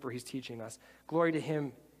something deeper he's teaching us. Glory to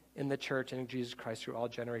him in the church and in Jesus Christ through all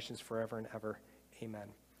generations forever and ever. Amen.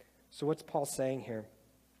 So what's Paul saying here?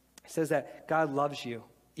 He says that God loves you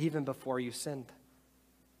even before you sinned.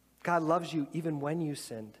 God loves you even when you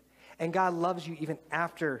sinned. And God loves you even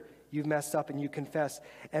after you've messed up and you confess.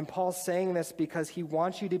 And Paul's saying this because he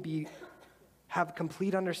wants you to have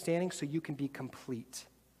complete understanding so you can be complete,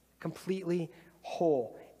 completely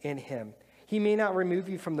whole in him. He may not remove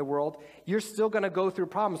you from the world. You're still going to go through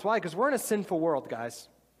problems. Why? Because we're in a sinful world, guys,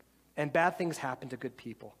 and bad things happen to good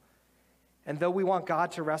people. And though we want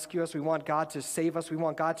God to rescue us, we want God to save us, we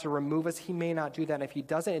want God to remove us, he may not do that. And if he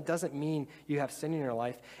doesn't, it doesn't mean you have sin in your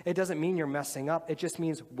life. It doesn't mean you're messing up. It just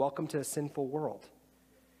means welcome to a sinful world.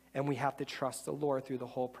 And we have to trust the Lord through the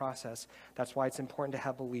whole process. That's why it's important to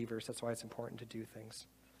have believers. That's why it's important to do things.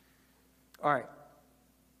 All right.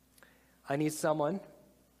 I need someone.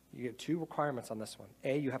 You get 2 requirements on this one.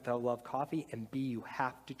 A, you have to love coffee, and B, you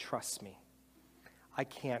have to trust me. I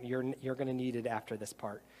can't. You're going to need it after this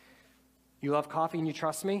part. You love coffee and you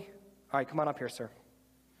trust me? All right, come on up here, sir.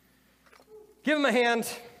 Give him a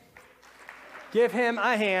hand. Give him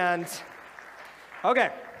a hand. Okay.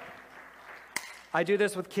 I do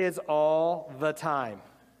this with kids all the time.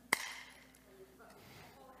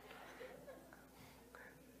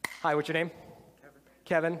 Hi, what's your name?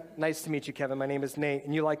 Kevin. Nice to meet you, Kevin. My name is Nate,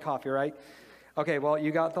 and you like coffee, right? Okay, well,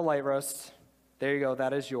 you got the light roast. There you go.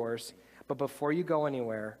 That is yours. But before you go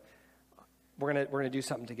anywhere, we're gonna do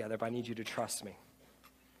something together, but I need you to trust me.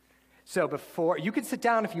 So before, you can sit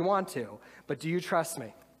down if you want to, but do you trust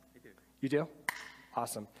me? I do. You do?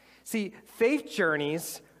 Awesome. See, faith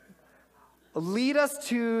journeys lead us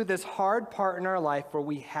to this hard part in our life where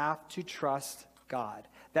we have to trust God.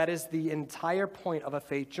 That is the entire point of a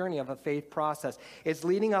faith journey, of a faith process. It's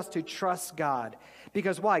leading us to trust God.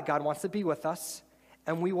 Because why? God wants to be with us,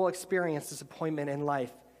 and we will experience disappointment in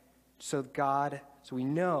life. So we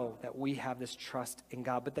know that we have this trust in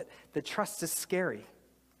God, but that the trust is scary.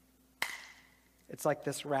 It's like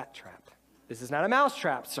this rat trap. This is not a mouse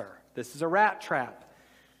trap, sir. This is a rat trap.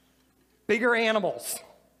 Bigger animals,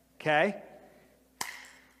 okay?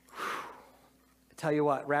 I tell you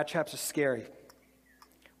what, rat traps are scary.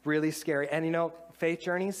 Really scary. And you know, faith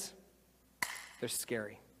journeys, they're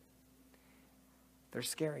scary. They're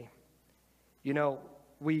scary. You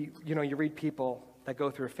read people that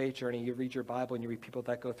go through a faith journey, you read your Bible and you read people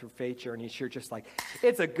that go through faith journeys, you're just like,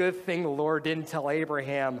 it's a good thing the Lord didn't tell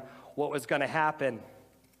Abraham what was going to happen.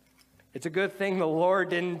 It's a good thing the Lord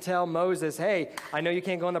didn't tell Moses, hey, I know you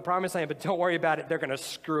can't go in the promised land, but don't worry about it. They're going to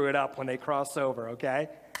screw it up when they cross over, okay?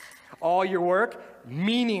 All your work,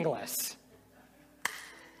 meaningless.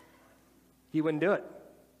 He wouldn't do it.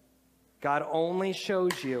 God only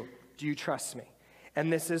shows you, do you trust me?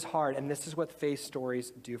 And this is hard, and this is what faith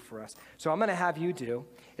stories do for us. So I'm going to have you do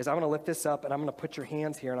is I'm going to lift this up, and I'm going to put your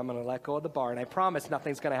hands here, and I'm going to let go of the bar, and I promise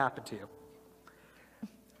nothing's going to happen to you.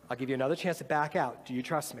 I'll give you another chance to back out. Do you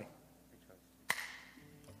trust me?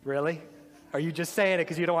 Really? Are you just saying it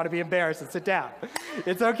because you don't want to be embarrassed and sit down?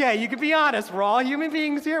 It's okay. You can be honest. We're all human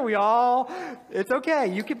beings here. It's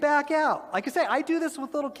okay. You can back out. Like I say, I do this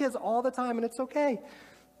with little kids all the time, and it's okay.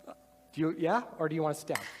 Yeah? Or do you want to sit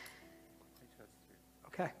down?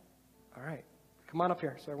 Okay. All right. Come on up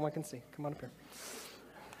here so everyone can see. Come on up here.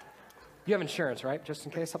 You have insurance, right? Just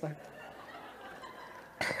in case something.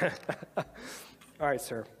 All right,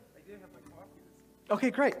 sir. Okay,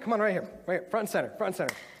 great. Come on right here. Right here. Front and center. Front and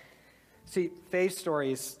center. See, faith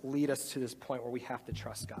stories lead us to this point where we have to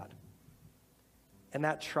trust God. And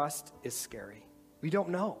that trust is scary. We don't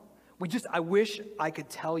know. I wish I could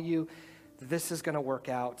tell you this is going to work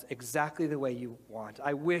out exactly the way you want.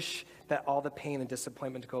 I wish that all the pain and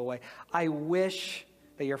disappointment go away. I wish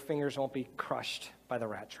that your fingers won't be crushed by the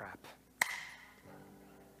rat trap.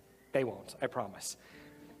 They won't, I promise.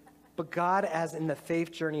 But God, as in the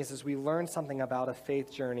faith journeys, as we learn something about a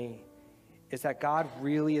faith journey, is that God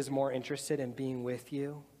really is more interested in being with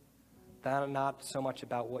you than not so much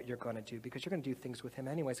about what you're going to do, because you're going to do things with him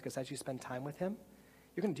anyways, because as you spend time with him,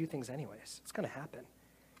 you're going to do things anyways. It's going to happen.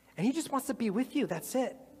 And he just wants to be with you. That's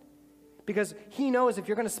it. Because he knows if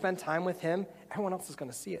you're going to spend time with him, everyone else is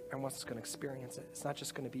going to see it. Everyone else is going to experience it. It's not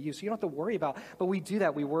just going to be you. So you don't have to worry about, but we do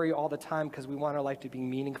that. We worry all the time because we want our life to be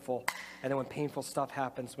meaningful. And then when painful stuff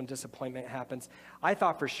happens, when disappointment happens, I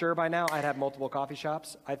thought for sure by now I'd have multiple coffee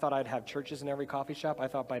shops. I thought I'd have churches in every coffee shop. I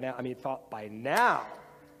thought by now,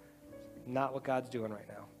 not what God's doing right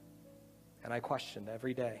now. And I questioned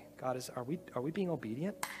every day, God, are we being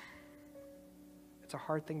obedient? It's a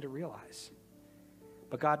hard thing to realize.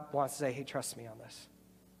 But God wants to say, hey, trust me on this.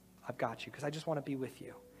 I've got you because I just want to be with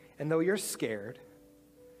you. And though you're scared,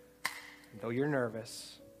 though you're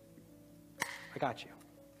nervous, I got you.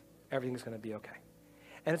 Everything's going to be okay.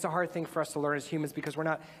 And it's a hard thing for us to learn as humans because we're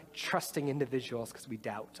not trusting individuals because we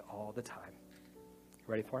doubt all the time. You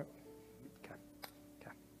ready for it? Okay.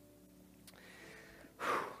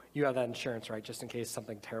 You have that insurance, right, just in case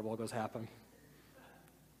something terrible goes happen.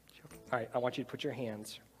 All right, I want you to put your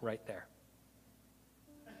hands right there.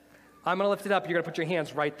 I'm going to lift it up. You're going to put your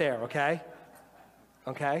hands right there, okay?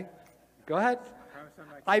 Okay? Go ahead.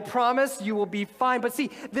 I promise you will be fine. But see,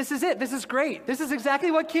 this is it. This is great. This is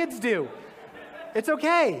exactly what kids do. It's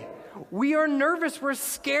okay. We are nervous. We're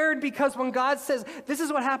scared because when God says, this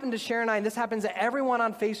is what happened to Sharon and I, and this happens to everyone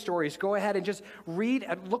on Faith Stories. Go ahead and just read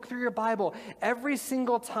and look through your Bible. Every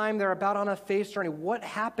single time they're about on a faith journey, what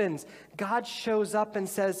happens? God shows up and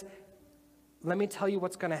says, let me tell you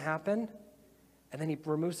what's going to happen. And then he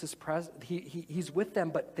removes his presence. He's with them,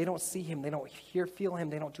 but they don't see him. They don't feel him.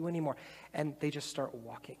 They don't do anymore. And they just start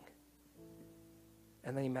walking.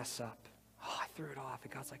 And then he messes up. Oh, I threw it off.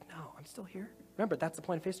 And God's like, no, I'm still here. Remember, that's the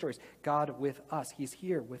point of Faith Stories. God with us. He's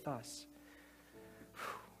here with us.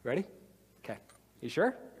 Ready? Okay. You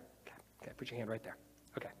sure? Okay. Put your hand right there.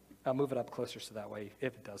 Okay. I'll move it up closer so that way,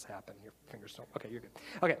 if it does happen, your fingers don't. Okay, you're good.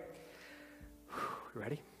 Okay. You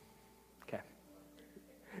ready?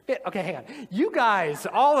 Okay, hang on. You guys,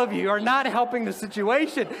 all of you, are not helping the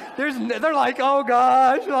situation. They're like, oh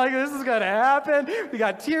gosh, like this is gonna happen. We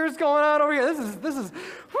got tears going on over here. This is.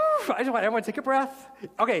 Whew. I just want everyone to take a breath.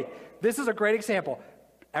 Okay, this is a great example.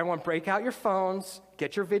 Everyone, break out your phones,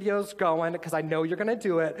 get your videos going, because I know you're gonna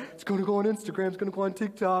do it. It's gonna go on Instagram. It's gonna go on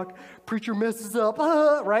TikTok. Preacher messes up,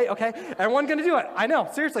 right? Okay, everyone's gonna do it. I know.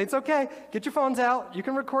 Seriously, it's okay. Get your phones out. You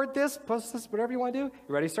can record this, post this, whatever you want to do.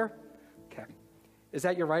 You ready, sir? Okay. Is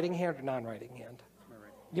that your writing hand or non-writing hand? My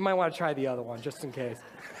right. You might want to try the other one, just in case.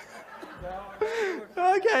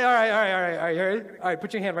 Okay, all right. You ready? All right,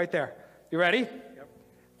 put your hand right there. You ready? Yep.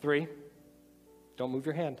 3. Don't move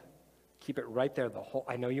your hand. Keep it right there.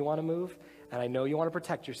 I know you want to move, and I know you want to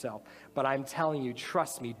protect yourself, but I'm telling you,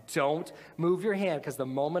 trust me, don't move your hand, because the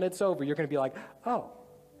moment it's over, you're going to be like, oh,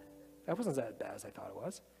 that wasn't as bad as I thought it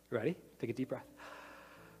was. You ready? Take a deep breath.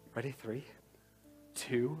 Ready? 3,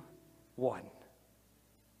 2, 1.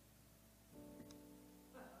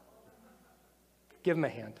 Give him a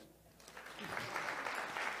hand.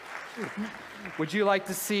 Would you like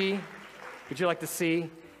to see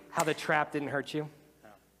how the trap didn't hurt you? No.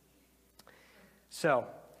 So,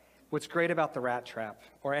 what's great about the rat trap,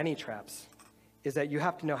 or any traps, is that you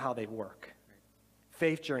have to know how they work.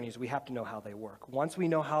 Faith journeys, we have to know how they work. Once we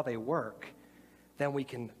know how they work, then we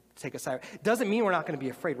can take a side. Doesn't mean we're not going to be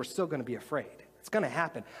afraid. We're still going to be afraid. It's going to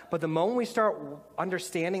happen. But the moment we start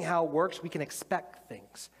understanding how it works, we can expect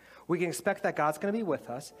things. We can expect that God's going to be with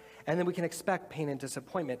us, and then we can expect pain and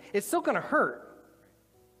disappointment. It's still going to hurt,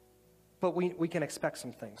 but we can expect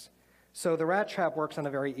some things. So the rat trap works on a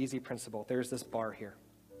very easy principle. There's this bar here.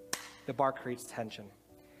 The bar creates tension.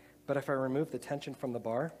 But if I remove the tension from the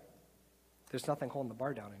bar, there's nothing holding the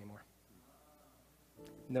bar down anymore.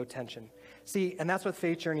 No tension. See, and that's what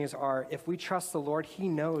faith journeys are. If we trust the Lord, he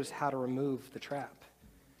knows how to remove the trap.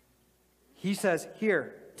 He says,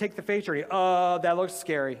 here, take the faith journey. Oh, that looks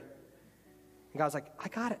scary. And God's like, I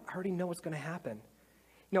got it. I already know what's going to happen.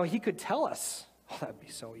 You know, he could tell us. Oh, that'd be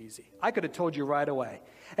so easy. I could have told you right away.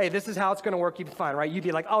 Hey, this is how it's going to work. You'd be fine, right? You'd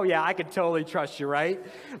be like, oh, yeah, I could totally trust you, right?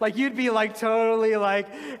 Like, you'd be like totally like,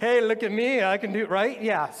 hey, look at me. I can do it, right?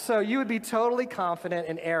 Yeah. So you would be totally confident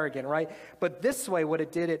and arrogant, right? But this way, what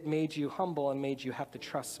it did, it made you humble and made you have to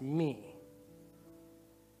trust me.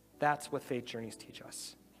 That's what faith journeys teach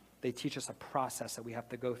us. They teach us a process that we have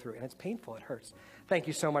to go through, and it's painful. It hurts. Thank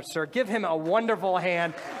you so much, sir. Give him a wonderful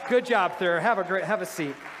hand. Good job, sir. Have a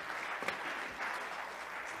seat.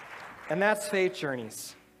 And that's faith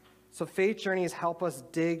journeys. So faith journeys help us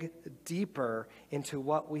dig deeper into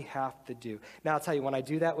what we have to do. Now, I'll tell you, when I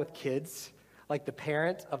do that with kids, like the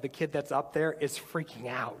parent of the kid that's up there is freaking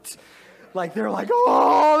out. Like, they're like,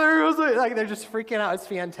 oh, there goes it. Like, they're just freaking out. It's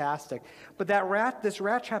fantastic. But this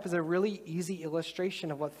rat trap is a really easy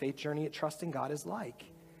illustration of what faith journey at trusting God is like.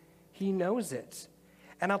 He knows it.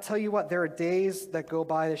 And I'll tell you what, there are days that go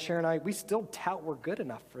by that Sharon and I, we still tout we're good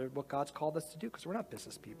enough for what God's called us to do because we're not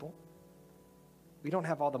business people. We don't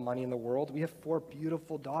have all the money in the world. We have 4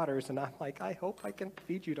 beautiful daughters, and I'm like, I hope I can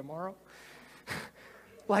feed you tomorrow.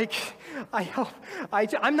 Like, I hope,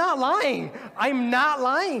 I'm not lying. I'm not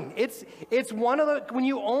lying. It's one of the, when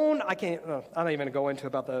you own, I'm not even going to go into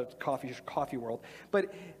about the coffee world,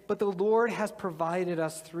 but the Lord has provided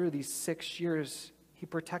us through these 6 years. He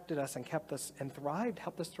protected us and kept us and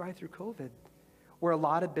helped us thrive through COVID, where a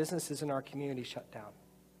lot of businesses in our community shut down.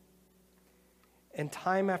 And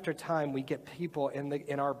time after time, we get people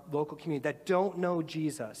in our local community that don't know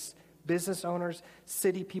Jesus, business owners,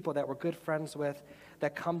 city people that we're good friends with,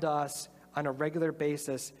 that come to us on a regular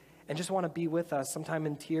basis and just want to be with us, sometimes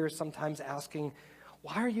in tears, sometimes asking,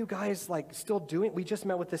 why are you guys like still doing? We just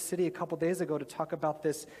met with the city a couple days ago to talk about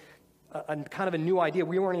this, kind of a new idea.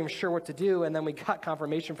 We weren't even sure what to do, and then we got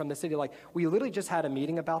confirmation from the city. Like, we literally just had a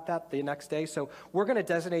meeting about that the next day, so we're going to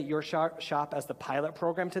designate your shop as the pilot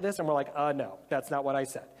program to this, and we're like, no, that's not what I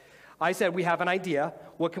said. I said, we have an idea.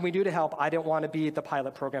 What can we do to help? I didn't want to be the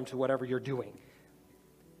pilot program to whatever you're doing.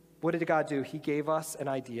 What did God do? He gave us an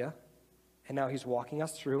idea, and now he's walking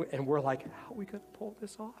us through, and we're like, how are we going to pull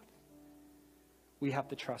this off? We have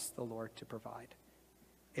to trust the Lord to provide.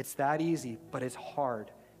 It's that easy, but it's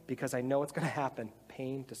hard. Because I know it's going to happen.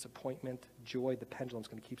 Pain, disappointment, joy, the pendulum's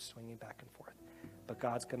going to keep swinging back and forth. But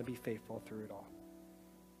God's going to be faithful through it all.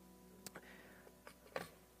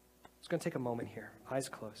 It's going to take a moment here. Eyes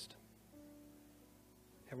closed.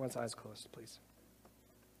 Everyone's eyes closed, please.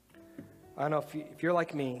 I don't know if you're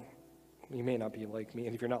like me. You may not be like me.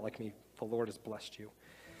 And if you're not like me, the Lord has blessed you.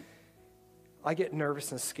 I get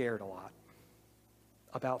nervous and scared a lot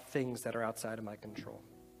about things that are outside of my control.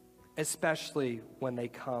 Especially when they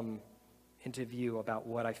come into view about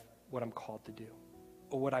what I'm called to do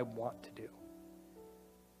or what I want to do.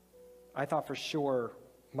 I thought for sure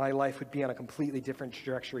my life would be on a completely different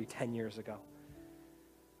trajectory 10 years ago.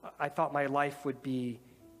 I thought my life would be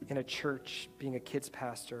in a church, being a kids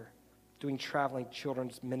pastor, doing traveling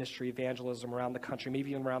children's ministry, evangelism around the country,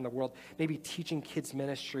 maybe even around the world, maybe teaching kids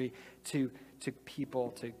ministry to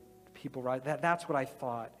people, right? That's what I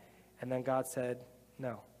thought. And then God said,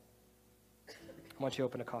 no. I want you to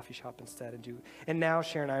open a coffee shop instead and now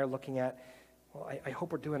Sharon and I are looking at, well, I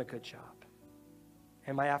hope we're doing a good job.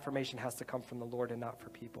 And my affirmation has to come from the Lord and not for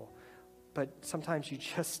people. But sometimes you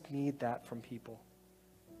just need that from people.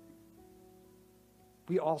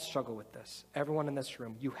 We all struggle with this. Everyone in this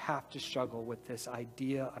room, you have to struggle with this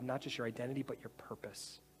idea of not just your identity, but your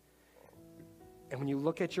purpose. And when you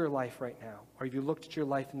look at your life right now, or if you looked at your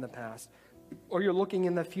life in the past, or you're looking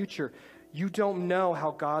in the future, you don't know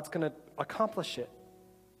how God's going to accomplish it.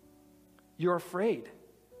 You're afraid.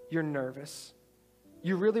 You're nervous.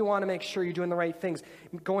 You really want to make sure you're doing the right things.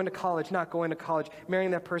 Going to college, not going to college.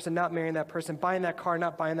 Marrying that person, not marrying that person. Buying that car,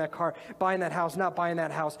 not buying that car. Buying that house, not buying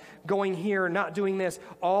that house. Going here, not doing this.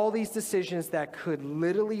 All these decisions that could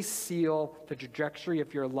literally seal the trajectory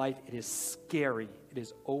of your life. It is scary. It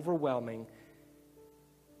is overwhelming.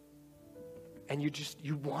 And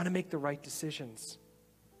you want to make the right decisions.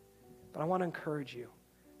 But I want to encourage you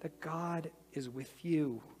that God is with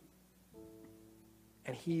you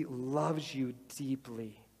and he loves you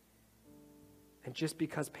deeply. And just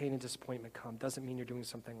because pain and disappointment come doesn't mean you're doing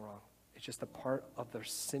something wrong. It's just a part of the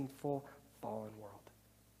sinful, fallen world.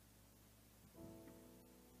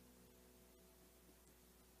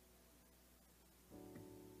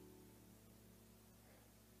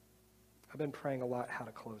 I've been praying a lot how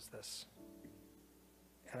to close this.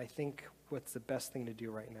 And I think what's the best thing to do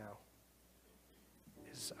right now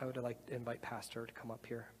is I would like to invite Pastor to come up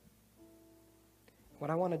here. What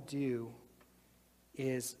I want to do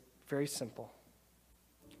is very simple,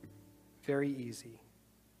 very easy.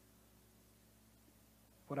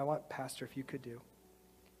 What I want, Pastor, if you could do,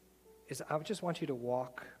 is I would just want you to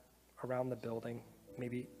walk around the building.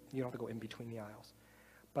 Maybe you don't have to go in between the aisles.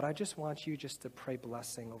 But I just want you just to pray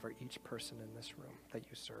blessing over each person in this room that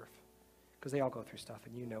you serve. Because they all go through stuff,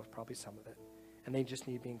 and you know probably some of it. And they just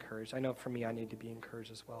need to be encouraged. I know for me, I need to be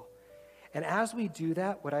encouraged as well. And as we do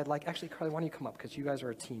that, what I'd like, actually, Carly, why don't you come up? Because you guys are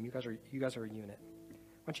a team. You guys are a unit.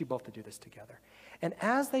 I want you both to do this together. And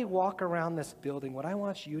as they walk around this building, what I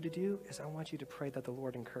want you to do is I want you to pray that the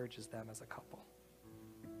Lord encourages them as a couple.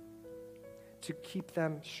 To keep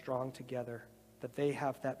them strong together, that they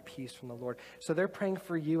have that peace from the Lord. So they're praying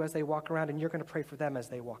for you as they walk around, and you're going to pray for them as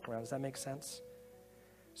they walk around. Does that make sense?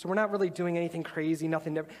 So we're not really doing anything crazy,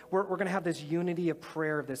 nothing. We're going to have this unity of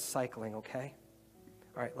prayer of this cycling, okay?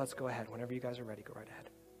 All right, let's go ahead. Whenever you guys are ready, go right ahead.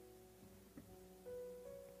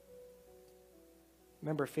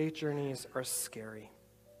 Remember, faith journeys are scary.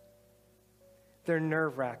 They're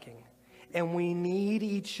nerve-wracking. And we need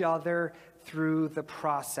each other through the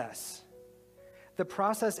process. The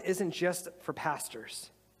process isn't just for pastors.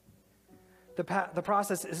 The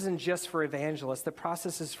process isn't just for evangelists. The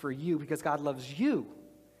process is for you because God loves you.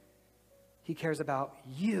 He cares about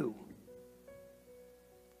you.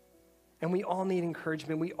 And we all need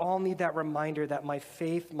encouragement. We all need that reminder that my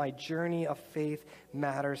faith, my journey of faith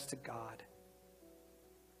matters to God.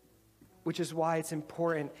 Which is why it's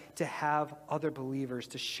important to have other believers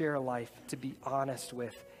to share life, to be honest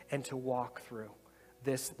with, and to walk through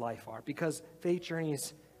this life arc. Because faith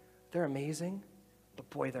journeys, they're amazing, but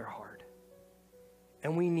boy, they're hard.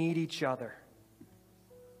 And we need each other.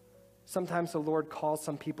 Sometimes the Lord calls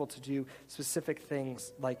some people to do specific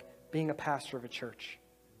things like being a pastor of a church,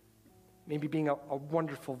 maybe being a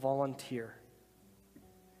wonderful volunteer.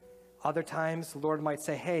 Other times the Lord might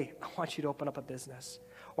say, hey, I want you to open up a business.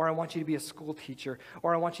 Or I want you to be a school teacher,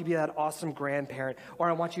 or I want you to be that awesome grandparent, or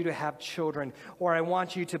I want you to have children, or I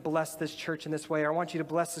want you to bless this church in this way, or I want you to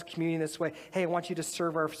bless this community in this way. Hey, I want you to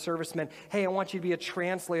serve our servicemen. Hey, I want you to be a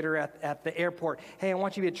translator at the airport. Hey, I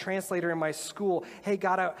want you to be a translator in my school. Hey,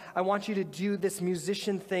 God, I want you to do this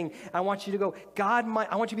musician thing. I want you to go, God,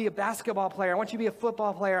 I want you to be a basketball player. I want you to be a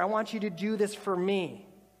football player. I want you to do this for me.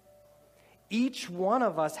 Each one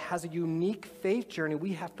of us has a unique faith journey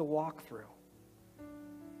we have to walk through.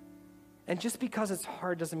 And just because it's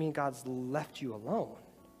hard doesn't mean God's left you alone.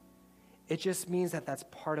 It just means that that's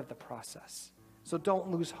part of the process. So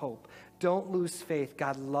don't lose hope. Don't lose faith.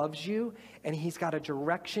 God loves you, and he's got a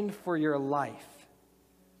direction for your life.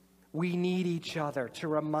 We need each other to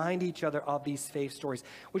remind each other of these faith stories,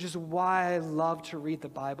 which is why I love to read the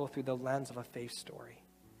Bible through the lens of a faith story.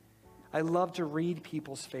 I love to read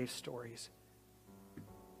people's faith stories.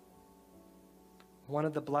 One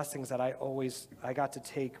of the blessings that I got to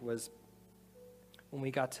take was when we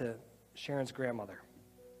got to Sharon's grandmother.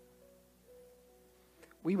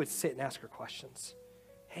 We would sit and ask her questions.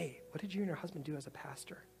 Hey, what did you and your husband do as a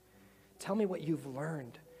pastor? Tell me what you've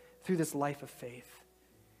learned through this life of faith.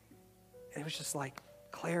 And it was just like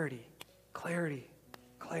clarity, clarity,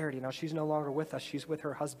 clarity. Now she's no longer with us. She's with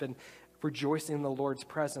her husband, rejoicing in the Lord's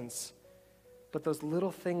presence. But those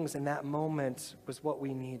little things in that moment was what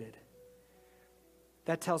we needed.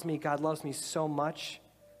 That tells me God loves me so much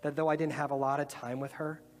that though I didn't have a lot of time with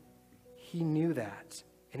her, he knew that.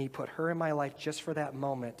 And he put her in my life just for that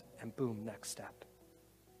moment, and boom, next step.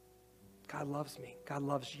 God loves me. God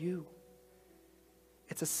loves you.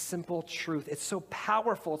 It's a simple truth. It's so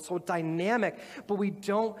powerful. It's so dynamic, but we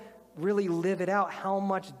don't really live it out how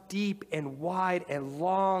much deep and wide and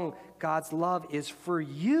long God's love is for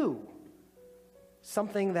you.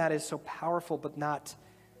 Something that is so powerful, but not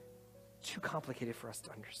too complicated for us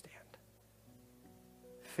to understand.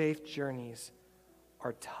 Faith journeys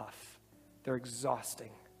are tough. They're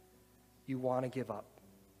exhausting. You want to give up.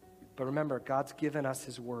 But remember, God's given us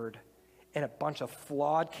his word and a bunch of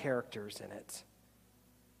flawed characters in it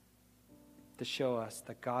to show us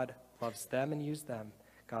that God loves them and use them.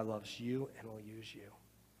 God loves you and will use you.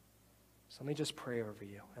 So let me just pray over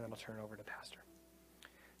you, and then I'll turn it over to Pastor.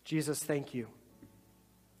 Jesus, thank you.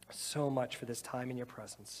 so much for this time in your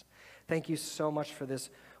presence. Thank you so much for this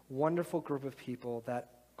wonderful group of people that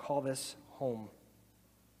call this home.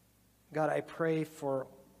 God, I pray for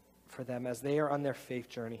them as they are on their faith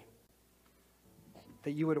journey,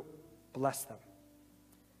 that you would bless them,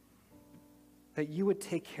 that you would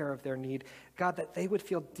take care of their need. God, that they would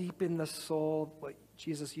feel deep in the soul, what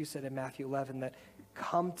Jesus, you said in Matthew 11, that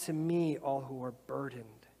come to me, all who are burdened,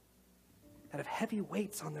 that have heavy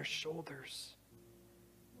weights on their shoulders.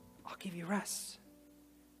 I'll give you rest.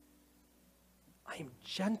 I am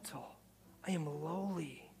gentle. I am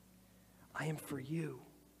lowly. I am for you.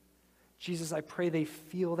 Jesus, I pray they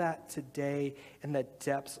feel that today in the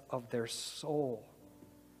depths of their soul.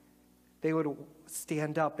 They would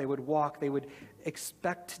stand up, they would walk, they would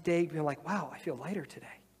expect today, being like, wow, I feel lighter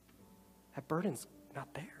today. That burden's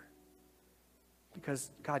not there.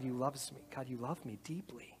 Because God, you loves me. God, you love me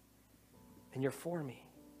deeply. And you're for me.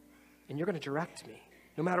 And you're going to direct me,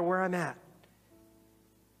 no matter where I'm at.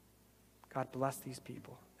 God, bless these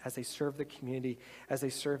people as they serve the community, as they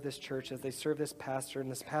serve this church, as they serve this pastor,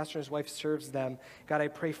 and this pastor and his wife serves them. God, I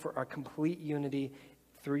pray for our complete unity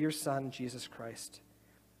through your Son, Jesus Christ.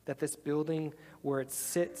 That this building where it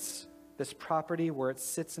sits, this property where it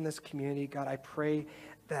sits in this community, God, I pray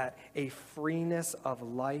that a freeness of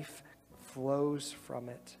life flows from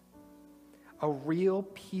it. A real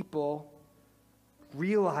people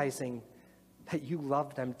realizing that you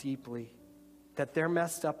love them deeply, that they're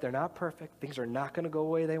messed up, they're not perfect, things are not going to go the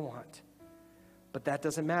way they want. But that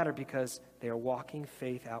doesn't matter because they are walking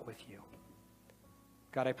faith out with you.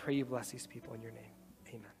 God, I pray you bless these people in your name.